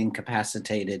medically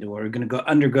incapacitated or going to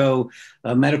undergo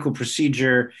a medical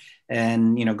procedure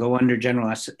and, go under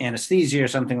general anesthesia or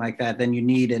something like that, then you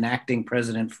need an acting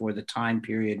president for the time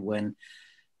period when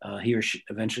he or she,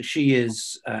 eventually she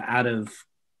is out of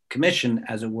commission,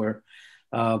 as it were.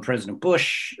 President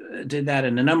Bush did that,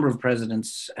 and a number of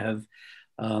presidents have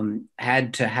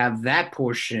had to have that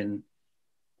portion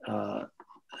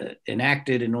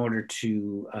enacted in order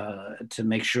to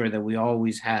make sure that we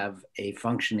always have a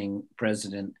functioning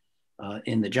president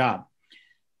in the job.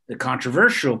 The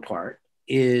controversial part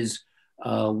is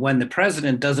when the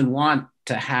president doesn't want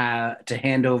to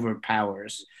hand over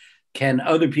powers, can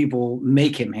other people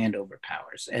make him hand over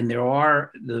powers? And the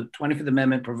 25th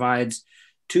Amendment provides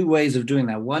two ways of doing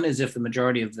that. One is if the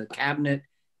majority of the cabinet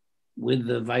with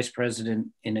the vice president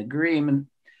in agreement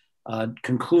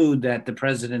conclude that the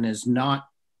president is not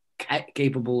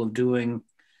capable of doing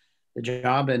the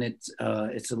job, and it's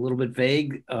a little bit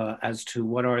vague as to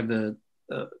what are the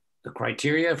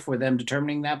criteria for them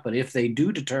determining that. But if they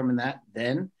do determine that,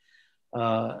 then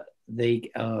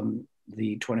the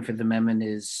 25th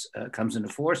Amendment comes into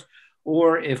force.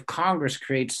 Or if Congress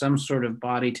creates some sort of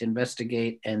body to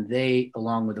investigate and they,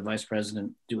 along with the vice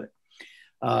president, do it.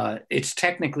 It's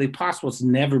technically possible. It's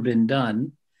never been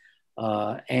done.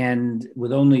 And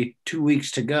with only 2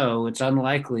 weeks to go, it's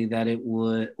unlikely that it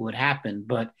would happen.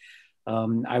 But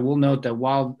I will note that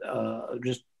while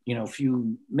just a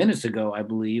few minutes ago, I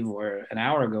believe, or an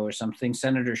hour ago or something,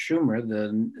 Senator Schumer,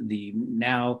 the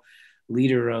now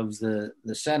leader of the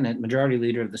Senate, majority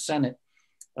leader of the Senate,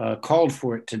 called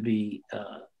for it to be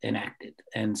enacted.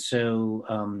 And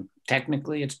so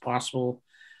technically it's possible.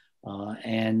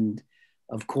 And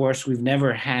of course, we've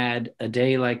never had a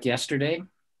day like yesterday,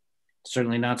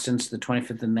 certainly not since the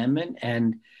 25th Amendment.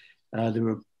 And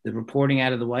the reporting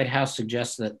out of the White House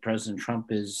suggests that President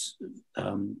Trump is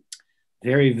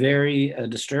very, very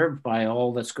disturbed by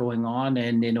all that's going on,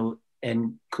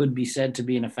 and could be said to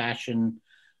be in a fashion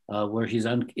where he's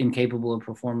incapable of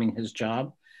performing his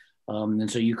job.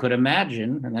 And so you could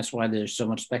imagine, and that's why there's so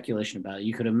much speculation about it,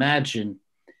 you could imagine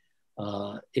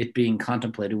it being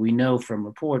contemplated. We know from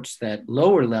reports that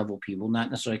lower level people,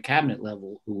 not necessarily cabinet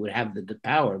level, who would have the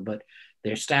power, but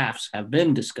their staffs have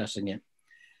been discussing it.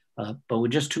 But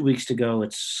with just 2 weeks to go,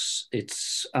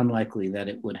 it's unlikely that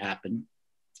it would happen.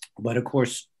 But of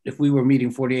course, if we were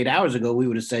meeting 48 hours ago, we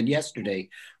would have said yesterday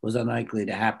was unlikely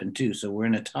to happen too. So we're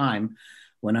in a time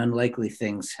when unlikely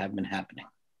things have been happening.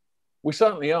 We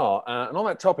certainly are. And on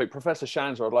that topic, Professor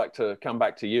Shanzer, I'd like to come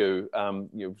back to you.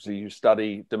 You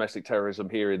study domestic terrorism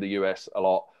here in the US a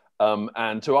lot.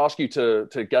 And to ask you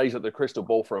to gaze at the crystal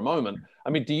ball for a moment, I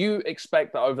mean, do you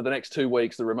expect that over the next 2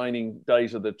 weeks, the remaining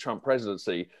days of the Trump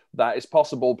presidency, that it's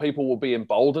possible people will be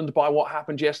emboldened by what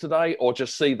happened yesterday, or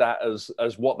just see that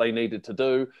as what they needed to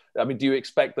do? I mean, do you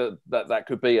expect that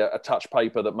could be a touch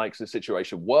paper that makes the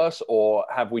situation worse, or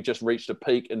have we just reached a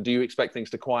peak, and do you expect things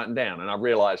to quieten down? And I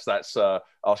realize that's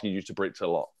asking you to predict a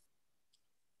lot.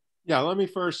 Yeah, let me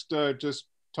first just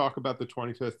talk about the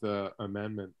 25th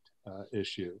Amendment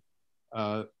issue.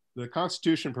 The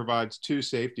Constitution provides two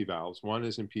safety valves. One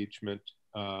is impeachment,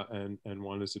 and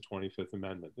one is the 25th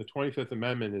Amendment. The 25th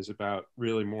Amendment is about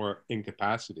really more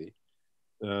incapacity.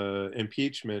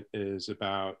 Impeachment is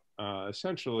about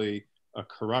essentially a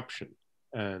corruption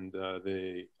and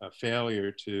the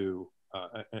failure to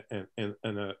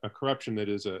and a corruption that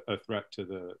is a threat to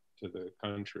the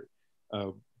country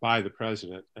by the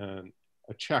president, and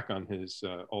a check on his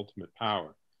ultimate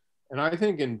power. And I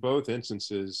think in both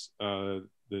instances,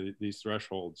 these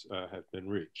thresholds have been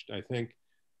reached. I think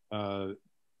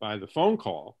by the phone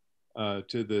call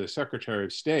to the Secretary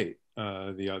of State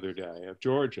the other day of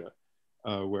Georgia,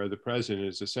 where the president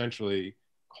is essentially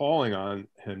calling on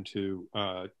him to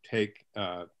take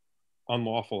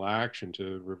unlawful action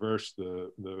to reverse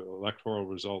the electoral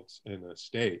results in the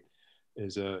state,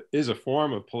 is a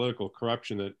form of political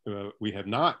corruption that we have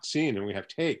not seen, and we have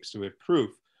tapes, so we have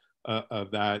proof of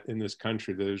that in this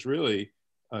country that is really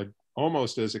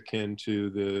almost as akin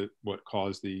to what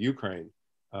caused the Ukraine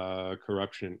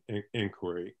corruption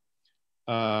inquiry.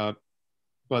 But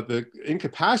But the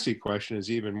incapacity question is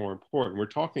even more important. We're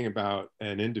talking about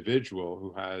an individual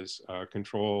who has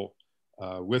control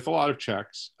with a lot of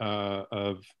checks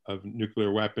of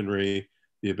nuclear weaponry,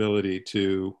 the ability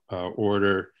to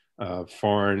order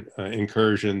foreign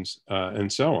incursions and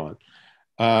so on.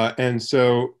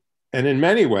 And in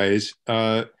many ways,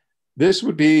 this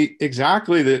would be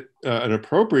exactly an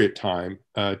appropriate time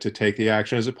to take the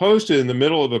action, as opposed to in the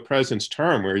middle of a president's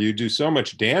term where you do so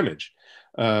much damage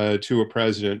to a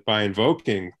president by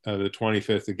invoking the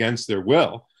 25th against their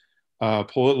will,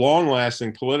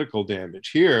 long-lasting political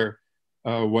damage. Here,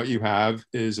 what you have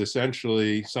is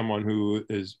essentially someone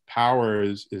whose power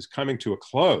is coming to a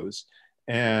close,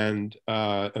 and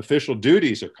official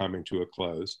duties are coming to a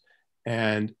close.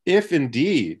 And if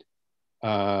indeed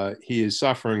he is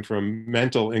suffering from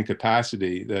mental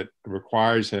incapacity that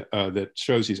that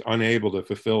shows he's unable to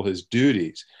fulfill his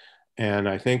duties, and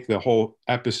I think the whole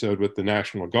episode with the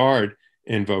National Guard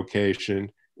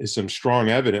invocation is some strong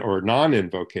evidence, or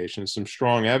non-invocation, some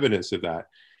strong evidence of that.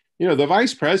 You know, the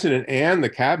vice president and the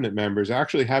cabinet members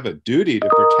actually have a duty to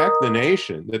protect the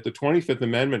nation that the 25th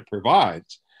Amendment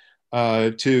provides,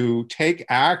 to take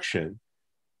action,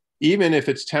 even if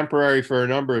it's temporary for a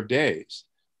number of days,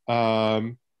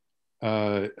 to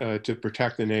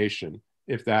protect the nation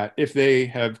if they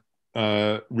have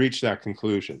reached that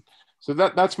conclusion. So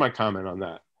that's my comment on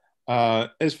that.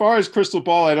 As far as crystal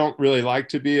ball, I don't really like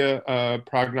to be a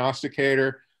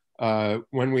prognosticator.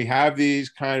 When we have these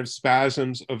kind of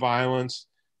spasms of violence,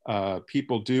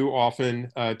 people do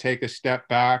often take a step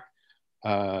back.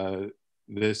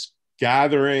 This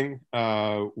gathering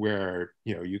where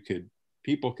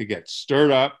people could get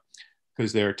stirred up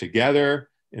because they're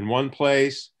together in one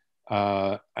place.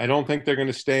 I don't think they're going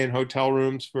to stay in hotel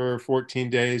rooms for 14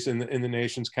 days in the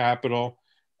nation's capital.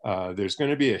 There's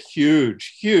going to be a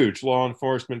huge law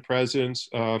enforcement presence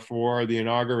for the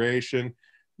inauguration.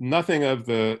 Nothing of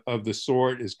the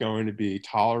sort is going to be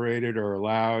tolerated or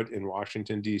allowed in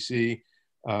Washington, D.C.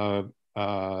 At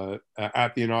the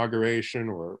inauguration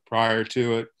or prior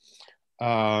to it.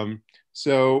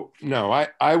 So no,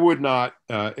 I would not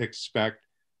expect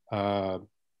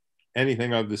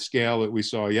anything of the scale that we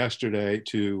saw yesterday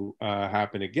to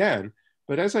happen again.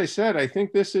 But as I said, I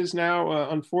think this is now,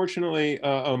 unfortunately,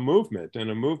 a movement, and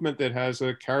a movement that has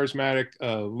a charismatic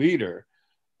leader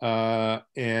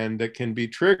and that can be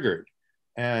triggered.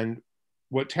 And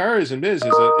what terrorism is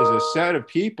a set of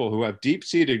people who have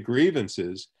deep-seated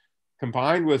grievances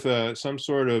combined with some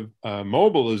sort of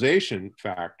mobilization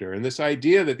factor. And this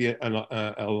idea that the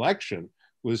election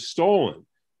was stolen,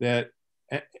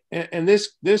 and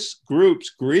this group's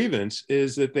grievance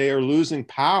is that they are losing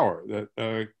power, that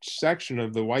a section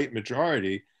of the white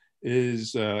majority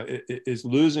is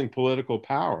losing political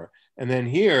power. And then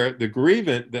here,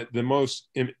 the most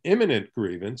imminent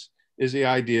grievance is the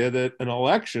idea that an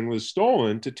election was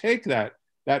stolen to take that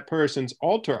person's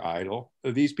altar idol,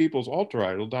 these people's altar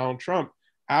idol, Donald Trump,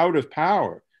 out of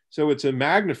power. So it's a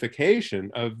magnification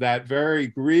of that very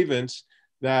grievance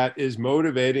that is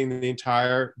motivating the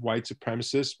entire white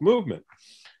supremacist movement.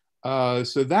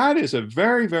 So that is a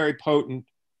very, very potent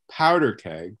powder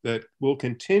keg that will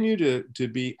continue to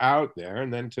be out there,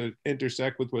 and then to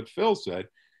intersect with what Phil said,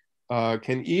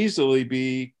 can easily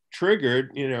be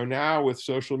triggered, now with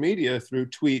social media through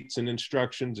tweets and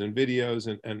instructions and videos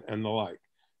and the like.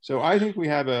 So I think we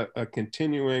have a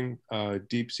continuing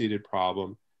deep-seated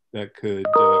problem that could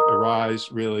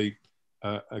arise really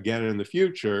again in the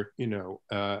future,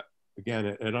 again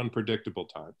at unpredictable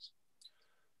times.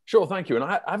 Sure, thank you. And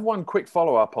I have one quick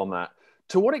follow-up on that.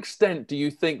 To what extent do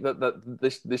you think that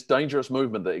this dangerous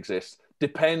movement that exists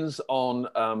depends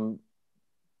on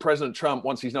President Trump,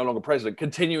 once he's no longer president,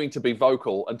 continuing to be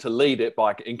vocal and to lead it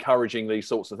by encouraging these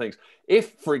sorts of things?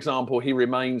 If, for example,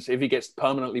 if he gets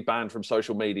permanently banned from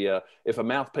social media, if a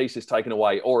mouthpiece is taken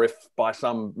away, or if by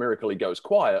some miracle he goes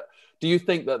quiet, do you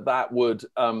think that would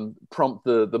prompt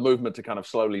the movement to kind of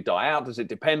slowly die out? Does it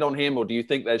depend on him, or do you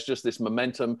think there's just this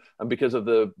momentum, and because of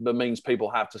the means people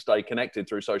have to stay connected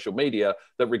through social media,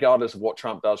 that regardless of what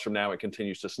Trump does from now, it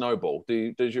continues to snowball?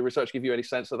 Does your research give you any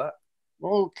sense of that?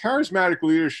 Well, charismatic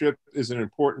leadership is an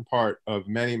important part of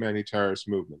many, many terrorist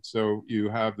movements. So you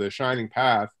have the Shining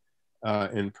Path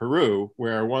in Peru,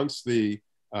 where once the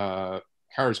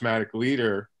charismatic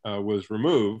leader was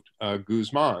removed,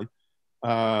 Guzman,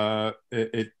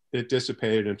 it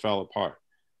dissipated and fell apart.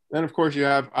 Then, of course, you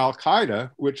have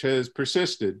Al-Qaeda, which has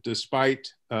persisted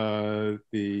despite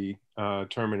the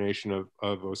termination of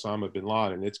Osama bin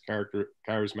Laden, its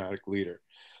charismatic leader.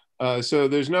 So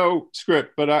there's no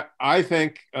script, but I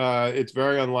think it's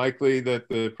very unlikely that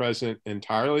the president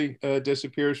entirely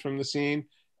disappears from the scene.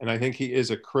 And I think he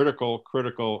is a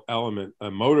critical element, a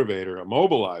motivator, a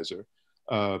mobilizer,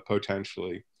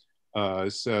 potentially.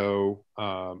 So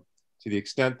to the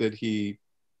extent that he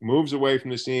moves away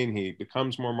from the scene, he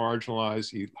becomes more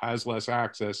marginalized, he has less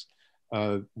access,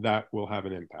 that will have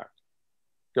an impact.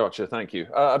 Gotcha, thank you.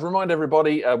 I'd remind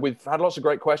everybody, we've had lots of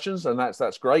great questions, and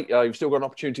that's great. You've still got an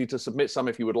opportunity to submit some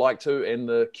if you would like to in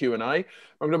the Q&A. I'm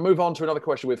going to move on to another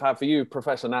question we've had for you,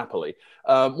 Professor Napoli.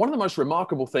 One of the most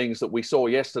remarkable things that we saw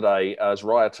yesterday as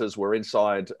rioters were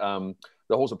inside the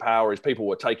halls of power is people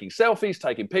were taking selfies,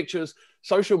 taking pictures.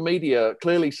 Social media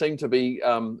clearly seemed to be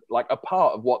like a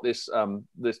part of what this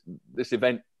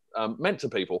event meant to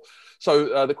people.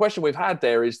 So the question we've had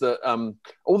there is that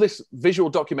all this visual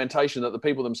documentation that the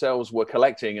people themselves were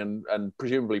collecting and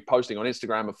presumably posting on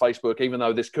Instagram and Facebook, even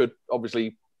though this could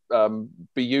obviously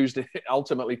be used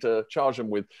ultimately to charge them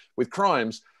with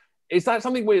crimes, is that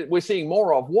something we're seeing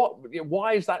more of?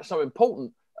 Why is that so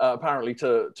important apparently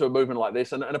to a movement like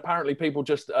this? And apparently people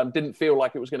just didn't feel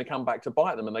like it was going to come back to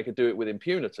bite them and they could do it with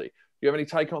impunity. Do you have any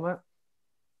take on that?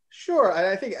 Sure.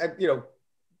 I think,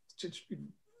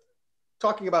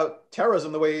 talking about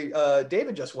terrorism the way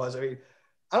David just was, I mean,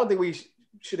 I don't think we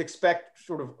should expect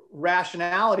sort of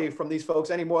rationality from these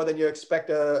folks any more than you expect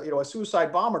a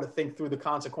suicide bomber to think through the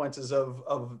consequences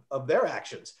of their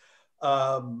actions.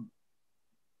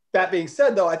 That being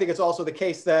said, though, I think it's also the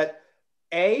case that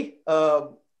a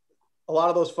lot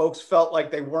of those folks felt like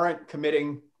they weren't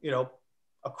committing, a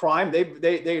crime.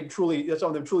 They truly, some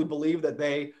of them truly believed that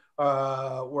they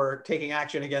were taking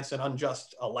action against an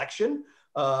unjust election.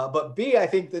 But B, I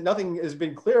think that nothing has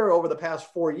been clearer over the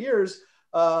past 4 years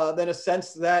than a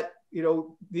sense that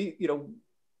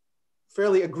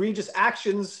fairly egregious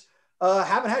actions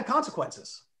haven't had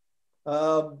consequences.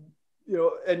 And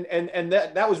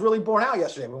that was really borne out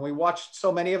yesterday when we watched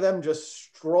so many of them just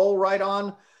stroll right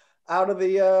on out of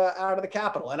the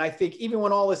Capitol. And I think even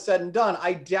when all is said and done,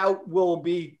 I doubt we'll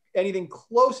be anything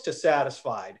close to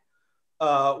satisfied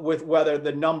with whether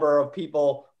the number of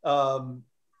people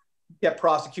get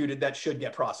prosecuted that should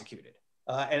get prosecuted.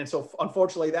 And so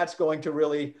unfortunately, that's going to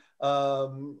really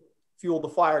fuel the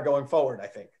fire going forward. I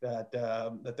think that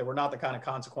there were not the kind of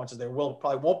consequences,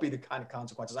 probably won't be the kind of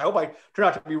consequences. I hope I turn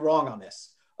out to be wrong on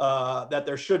this, that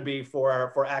there should be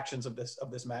for actions of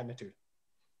this magnitude.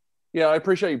 Yeah, I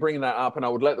appreciate you bringing that up, and I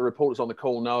would let the reporters on the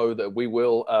call know that we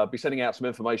will be sending out some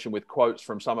information with quotes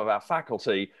from some of our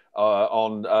faculty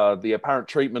on the apparent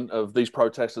treatment of these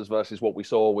protesters versus what we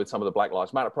saw with some of the Black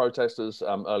Lives Matter protesters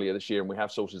earlier this year, and we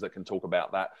have sources that can talk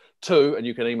about that too. And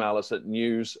you can email us at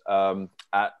news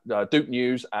at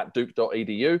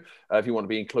dukenews@duke.edu if you want to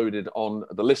be included on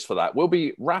the list for that. We'll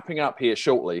be wrapping up here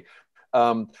shortly,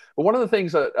 but one of the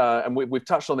things that, and we've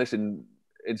touched on this in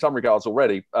some regards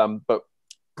already, but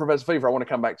Professor Feaver, I want to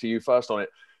come back to you first on it.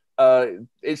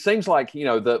 It seems like,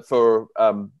 that for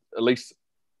at least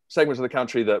segments of the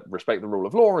country that respect the rule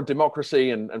of law and democracy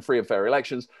and free and fair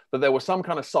elections, that there was some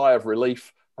kind of sigh of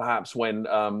relief, perhaps, when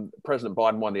President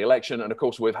Biden won the election. And of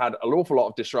course, we've had an awful lot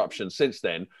of disruption since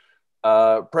then.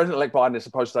 President-elect Biden is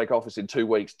supposed to take office in 2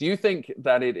 weeks. Do you think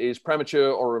that it is premature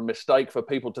or a mistake for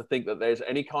people to think that there's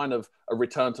any kind of a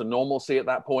return to normalcy at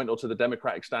that point, or to the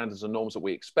democratic standards and norms that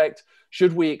we expect?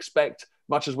 Should we expect,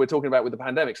 much as we're talking about with the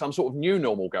pandemic, some sort of new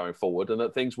normal going forward, and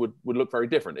that things would look very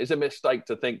different? Is it a mistake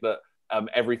to think that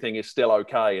everything is still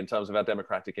okay in terms of our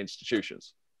democratic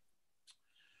institutions?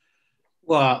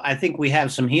 Well, I think we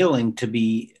have some healing to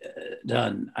be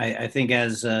done. I think,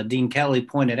 as Dean Kelley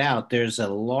pointed out, there's a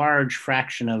large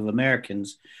fraction of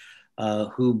Americans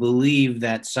who believe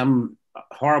that some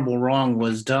horrible wrong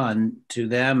was done to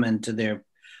them and to their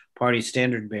party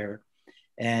standard bearer.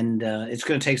 And it's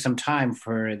going to take some time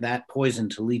for that poison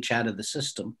to leach out of the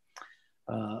system.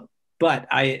 But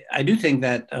I do think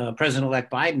that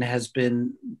President-elect Biden has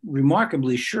been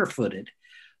remarkably sure-footed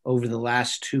over the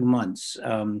last 2 months.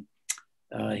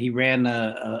 He ran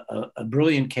a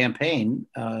brilliant campaign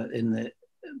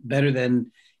better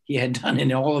than he had done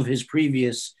in all of his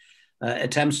previous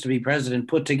attempts to be president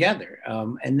put together.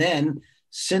 And then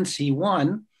since he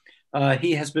won,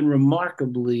 he has been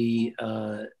remarkably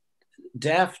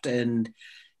deft and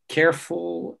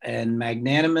careful and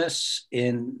magnanimous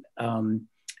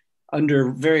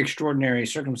under very extraordinary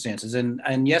circumstances.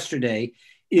 And yesterday,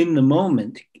 in the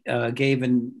moment, gave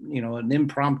an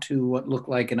impromptu, what looked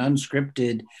like an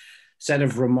unscripted set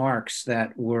of remarks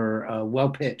that were well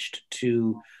pitched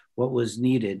to what was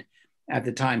needed at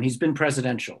the time. He's been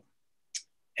presidential,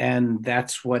 and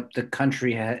that's what the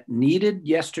country had needed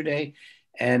yesterday,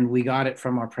 and we got it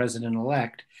from our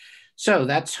president-elect. So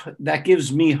that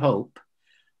gives me hope.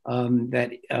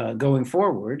 that going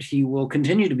forward, he will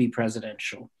continue to be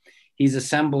presidential. He's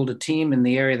assembled a team in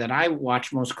the area that I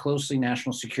watch most closely,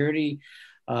 national security,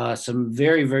 some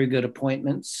very, very good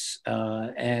appointments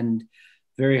and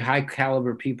very high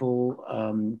caliber people.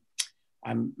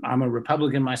 I'm a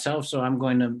Republican myself, so I'm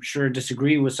going to sure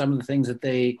disagree with some of the things that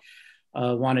they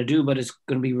want to do, but it's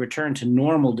going to be returned to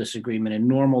normal disagreement and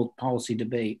normal policy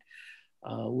debate,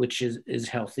 which is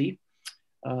healthy.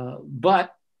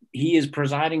 But he is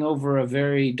presiding over a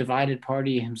very divided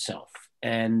party himself.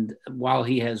 And while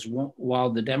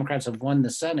the Democrats have won the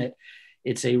Senate,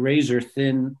 it's a razor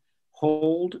thin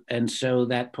hold. And so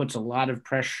that puts a lot of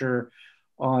pressure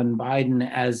on Biden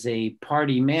as a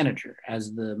party manager,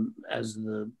 as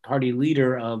the party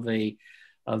leader of a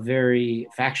very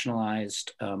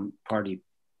factionalized party.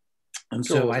 And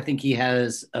so I think he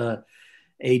has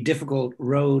a difficult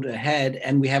road ahead.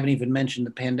 And we haven't even mentioned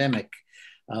the pandemic,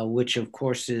 which of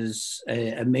course is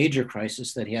a major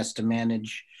crisis that he has to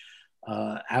manage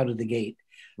out of the gate.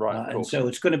 Right. And so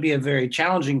it's going to be a very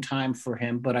challenging time for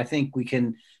him, but I think we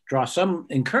can draw some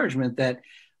encouragement that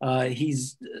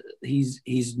he's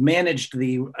managed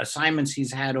the assignments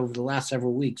he's had over the last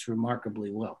several weeks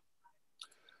remarkably well.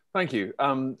 Thank you.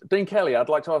 Dean Kelley, I'd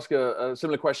like to ask a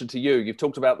similar question to you. You've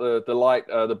talked about the light,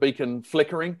 the beacon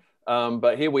flickering,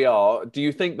 but here we are. Do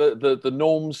you think that the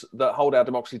norms that hold our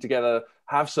democracy together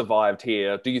have survived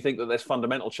here? Do you think that there's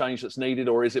fundamental change that's needed,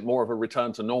 or is it more of a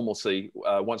return to normalcy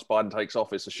once Biden takes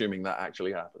office, assuming that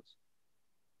actually happens?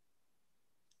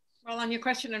 Well, on your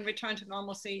question on return to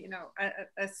normalcy,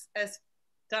 as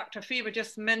Dr. Feaver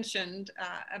just mentioned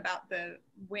about the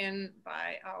win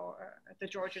by the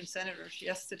Georgian senators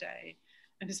yesterday,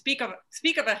 and to speak of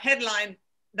a headline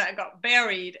that got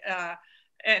buried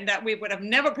and that we would have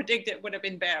never predicted would have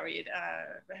been buried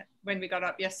when we got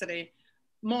up yesterday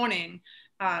morning.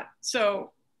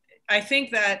 So I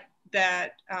think that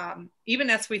even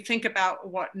as we think about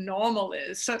what normal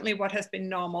is, certainly what has been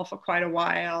normal for quite a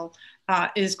while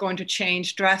is going to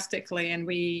change drastically, and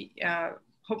we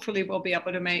hopefully will be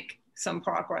able to make some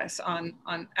progress on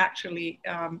actually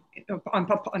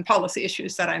on policy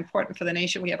issues that are important for the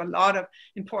nation. We have a lot of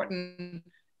important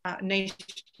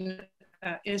nation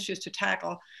issues to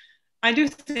tackle. I do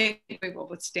think we will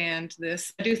withstand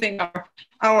this. I do think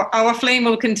our flame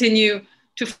will continue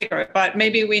to flicker, but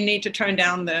maybe we need to turn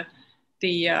down the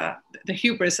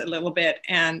hubris a little bit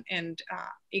and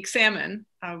examine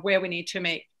where we need to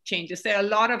make changes. There are a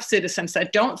lot of citizens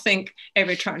that don't think a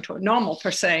return to normal per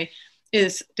se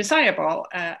is desirable.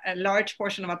 A large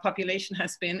portion of our population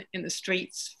has been in the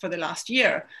streets for the last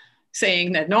year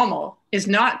saying that normal is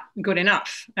not good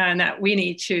enough and that we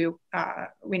need to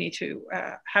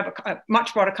have a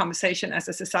much broader conversation as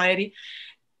a society,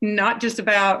 not just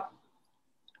about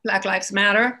Black Lives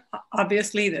Matter.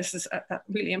 Obviously, this is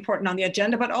really important on the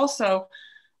agenda, but also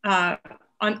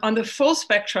on the full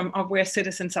spectrum of where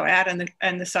citizens are at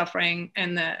and the suffering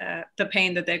and the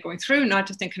pain that they're going through, not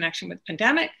just in connection with the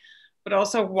pandemic, but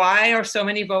also why are so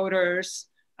many voters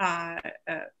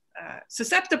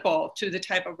susceptible to the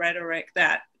type of rhetoric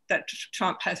that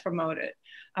Trump has promoted,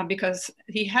 because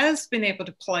he has been able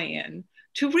to play in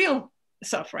to real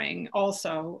suffering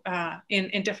also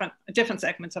in different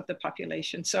segments of the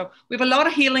population. So we have a lot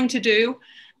of healing to do,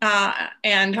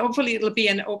 and hopefully it'll be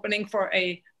an opening for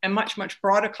a much, much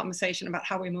broader conversation about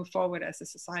how we move forward as a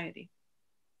society.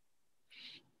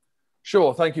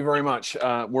 Sure, thank you very much.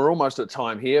 We're almost at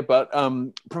time here, but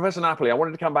Professor Napoli, I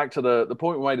wanted to come back to the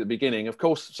point we made at the beginning. Of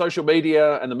course, social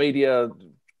media and the media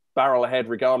barrel ahead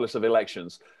regardless of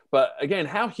elections. But again,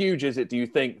 how huge is it, do you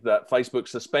think, that Facebook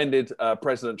suspended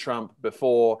President Trump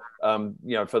before,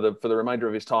 for the remainder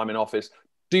of his time in office?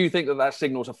 Do you think that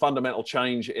signals a fundamental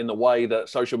change in the way that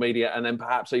social media and then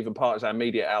perhaps even partisan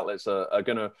media outlets are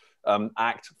going to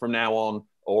act from now on,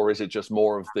 or is it just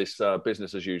more of this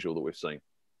business as usual that we've seen?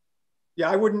 Yeah,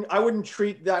 I wouldn't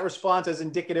treat that response as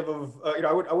indicative of,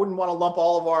 I wouldn't want to lump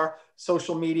all of our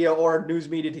social media or news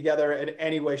media together in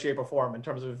any way, shape, or form in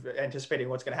terms of anticipating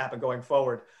what's going to happen going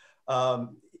forward.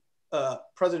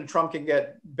 President Trump can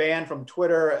get banned from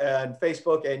Twitter and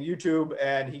Facebook and YouTube,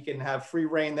 and he can have free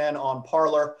reign then on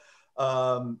Parler.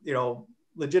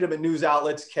 Legitimate news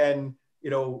outlets can,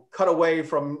 cut away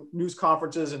from news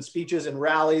conferences and speeches and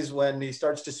rallies when he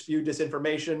starts to spew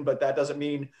disinformation, but that doesn't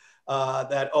mean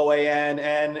that OAN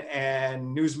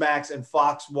and Newsmax and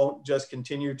Fox won't just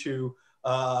continue to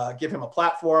give him a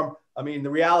platform. I mean, the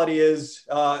reality is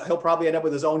he'll probably end up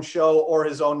with his own show or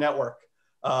his own network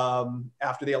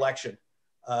after the election.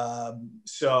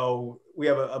 So we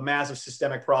have a massive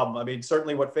systemic problem. I mean,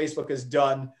 certainly what Facebook has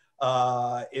done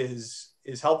is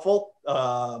helpful.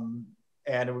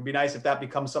 And it would be nice if that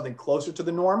becomes something closer to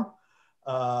the norm.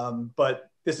 But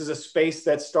this is a space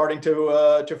that's starting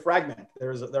to fragment.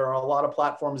 There are a lot of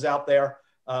platforms out there,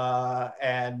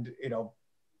 and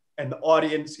the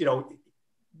audience,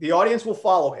 the audience will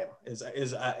follow him.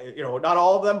 Not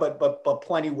all of them, but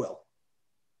plenty will.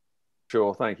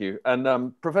 Sure, thank you.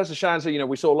 And Professor Shanzer,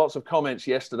 we saw lots of comments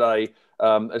yesterday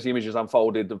as the images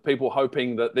unfolded of people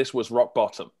hoping that this was rock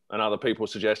bottom, and other people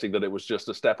suggesting that it was just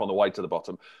a step on the way to the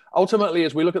bottom. Ultimately,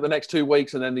 as we look at the next 2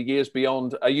 weeks and then the years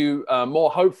beyond, are you more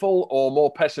hopeful or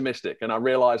more pessimistic? And I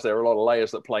realize there are a lot of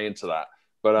layers that play into that,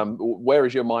 but where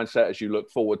is your mindset as you look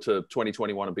forward to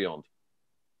 2021 and beyond?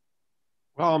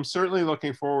 Well, I'm certainly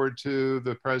looking forward to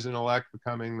the president-elect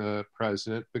becoming the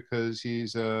president, because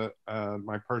he's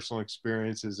my personal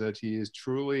experience is that he is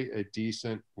truly a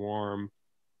decent, warm,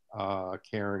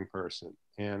 caring person.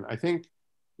 And I think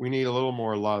we need a little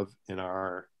more love in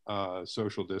our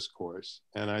social discourse.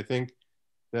 And I think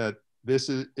that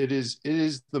it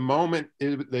is the moment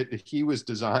that he was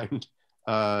designed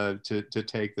to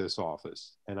take this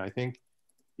office. And I think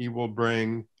he will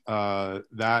bring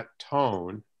that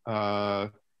tone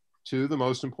to the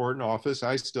most important office,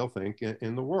 I still think,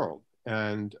 in the world,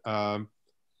 and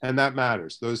that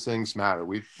matters. Those things matter.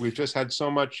 We've just had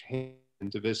so much hate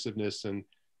and divisiveness and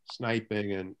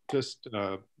sniping and just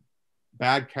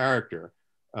bad character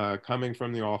coming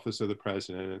from the office of the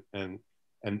president, and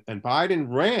Biden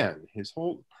ran. His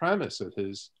whole premise of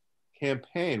his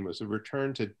campaign was a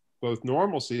return to both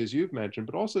normalcy, as you've mentioned,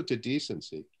 but also to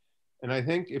decency. And I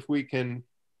think if we can.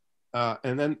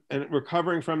 And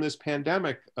recovering from this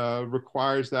pandemic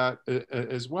requires that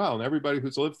as well. And everybody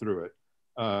who's lived through it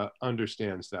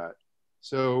understands that.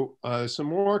 So some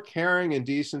more caring and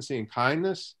decency and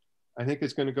kindness, I think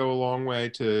is going to go a long way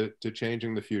to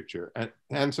changing the future.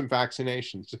 And some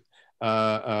vaccinations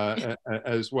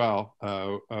as well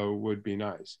would be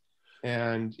nice.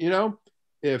 And,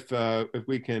 if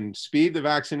we can speed the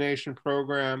vaccination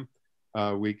program,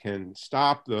 we can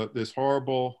stop this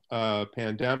horrible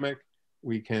pandemic.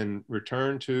 We can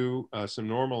return to some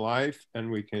normal life,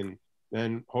 and we can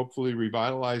then hopefully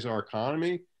revitalize our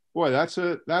economy. Boy, that's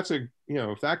a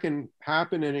if that can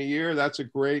happen in a year, that's a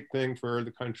great thing for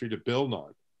the country to build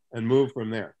on and move from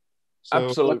there. So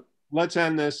absolutely. Let's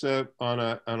end this on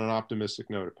an optimistic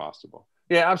note, if possible.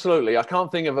 Yeah, absolutely. I can't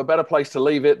think of a better place to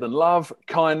leave it than love,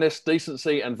 kindness,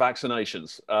 decency, and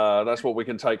vaccinations. That's what we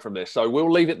can take from this. So we'll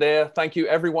leave it there. Thank you,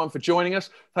 everyone, for joining us.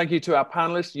 Thank you to our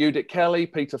panelists, Judith Kelley,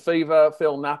 Peter Feaver,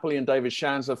 Phil Napoli, and David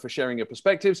Shanzer for sharing your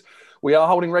perspectives. We are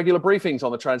holding regular briefings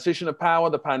on the transition of power,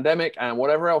 the pandemic, and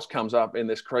whatever else comes up in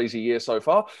this crazy year so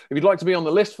far. If you'd like to be on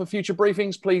the list for future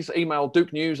briefings, please email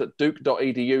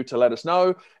dukenews@duke.edu to let us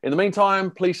know. In the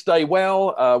meantime, please stay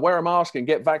well, wear a mask, and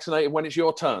get vaccinated when it's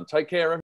your turn. Take care, everyone.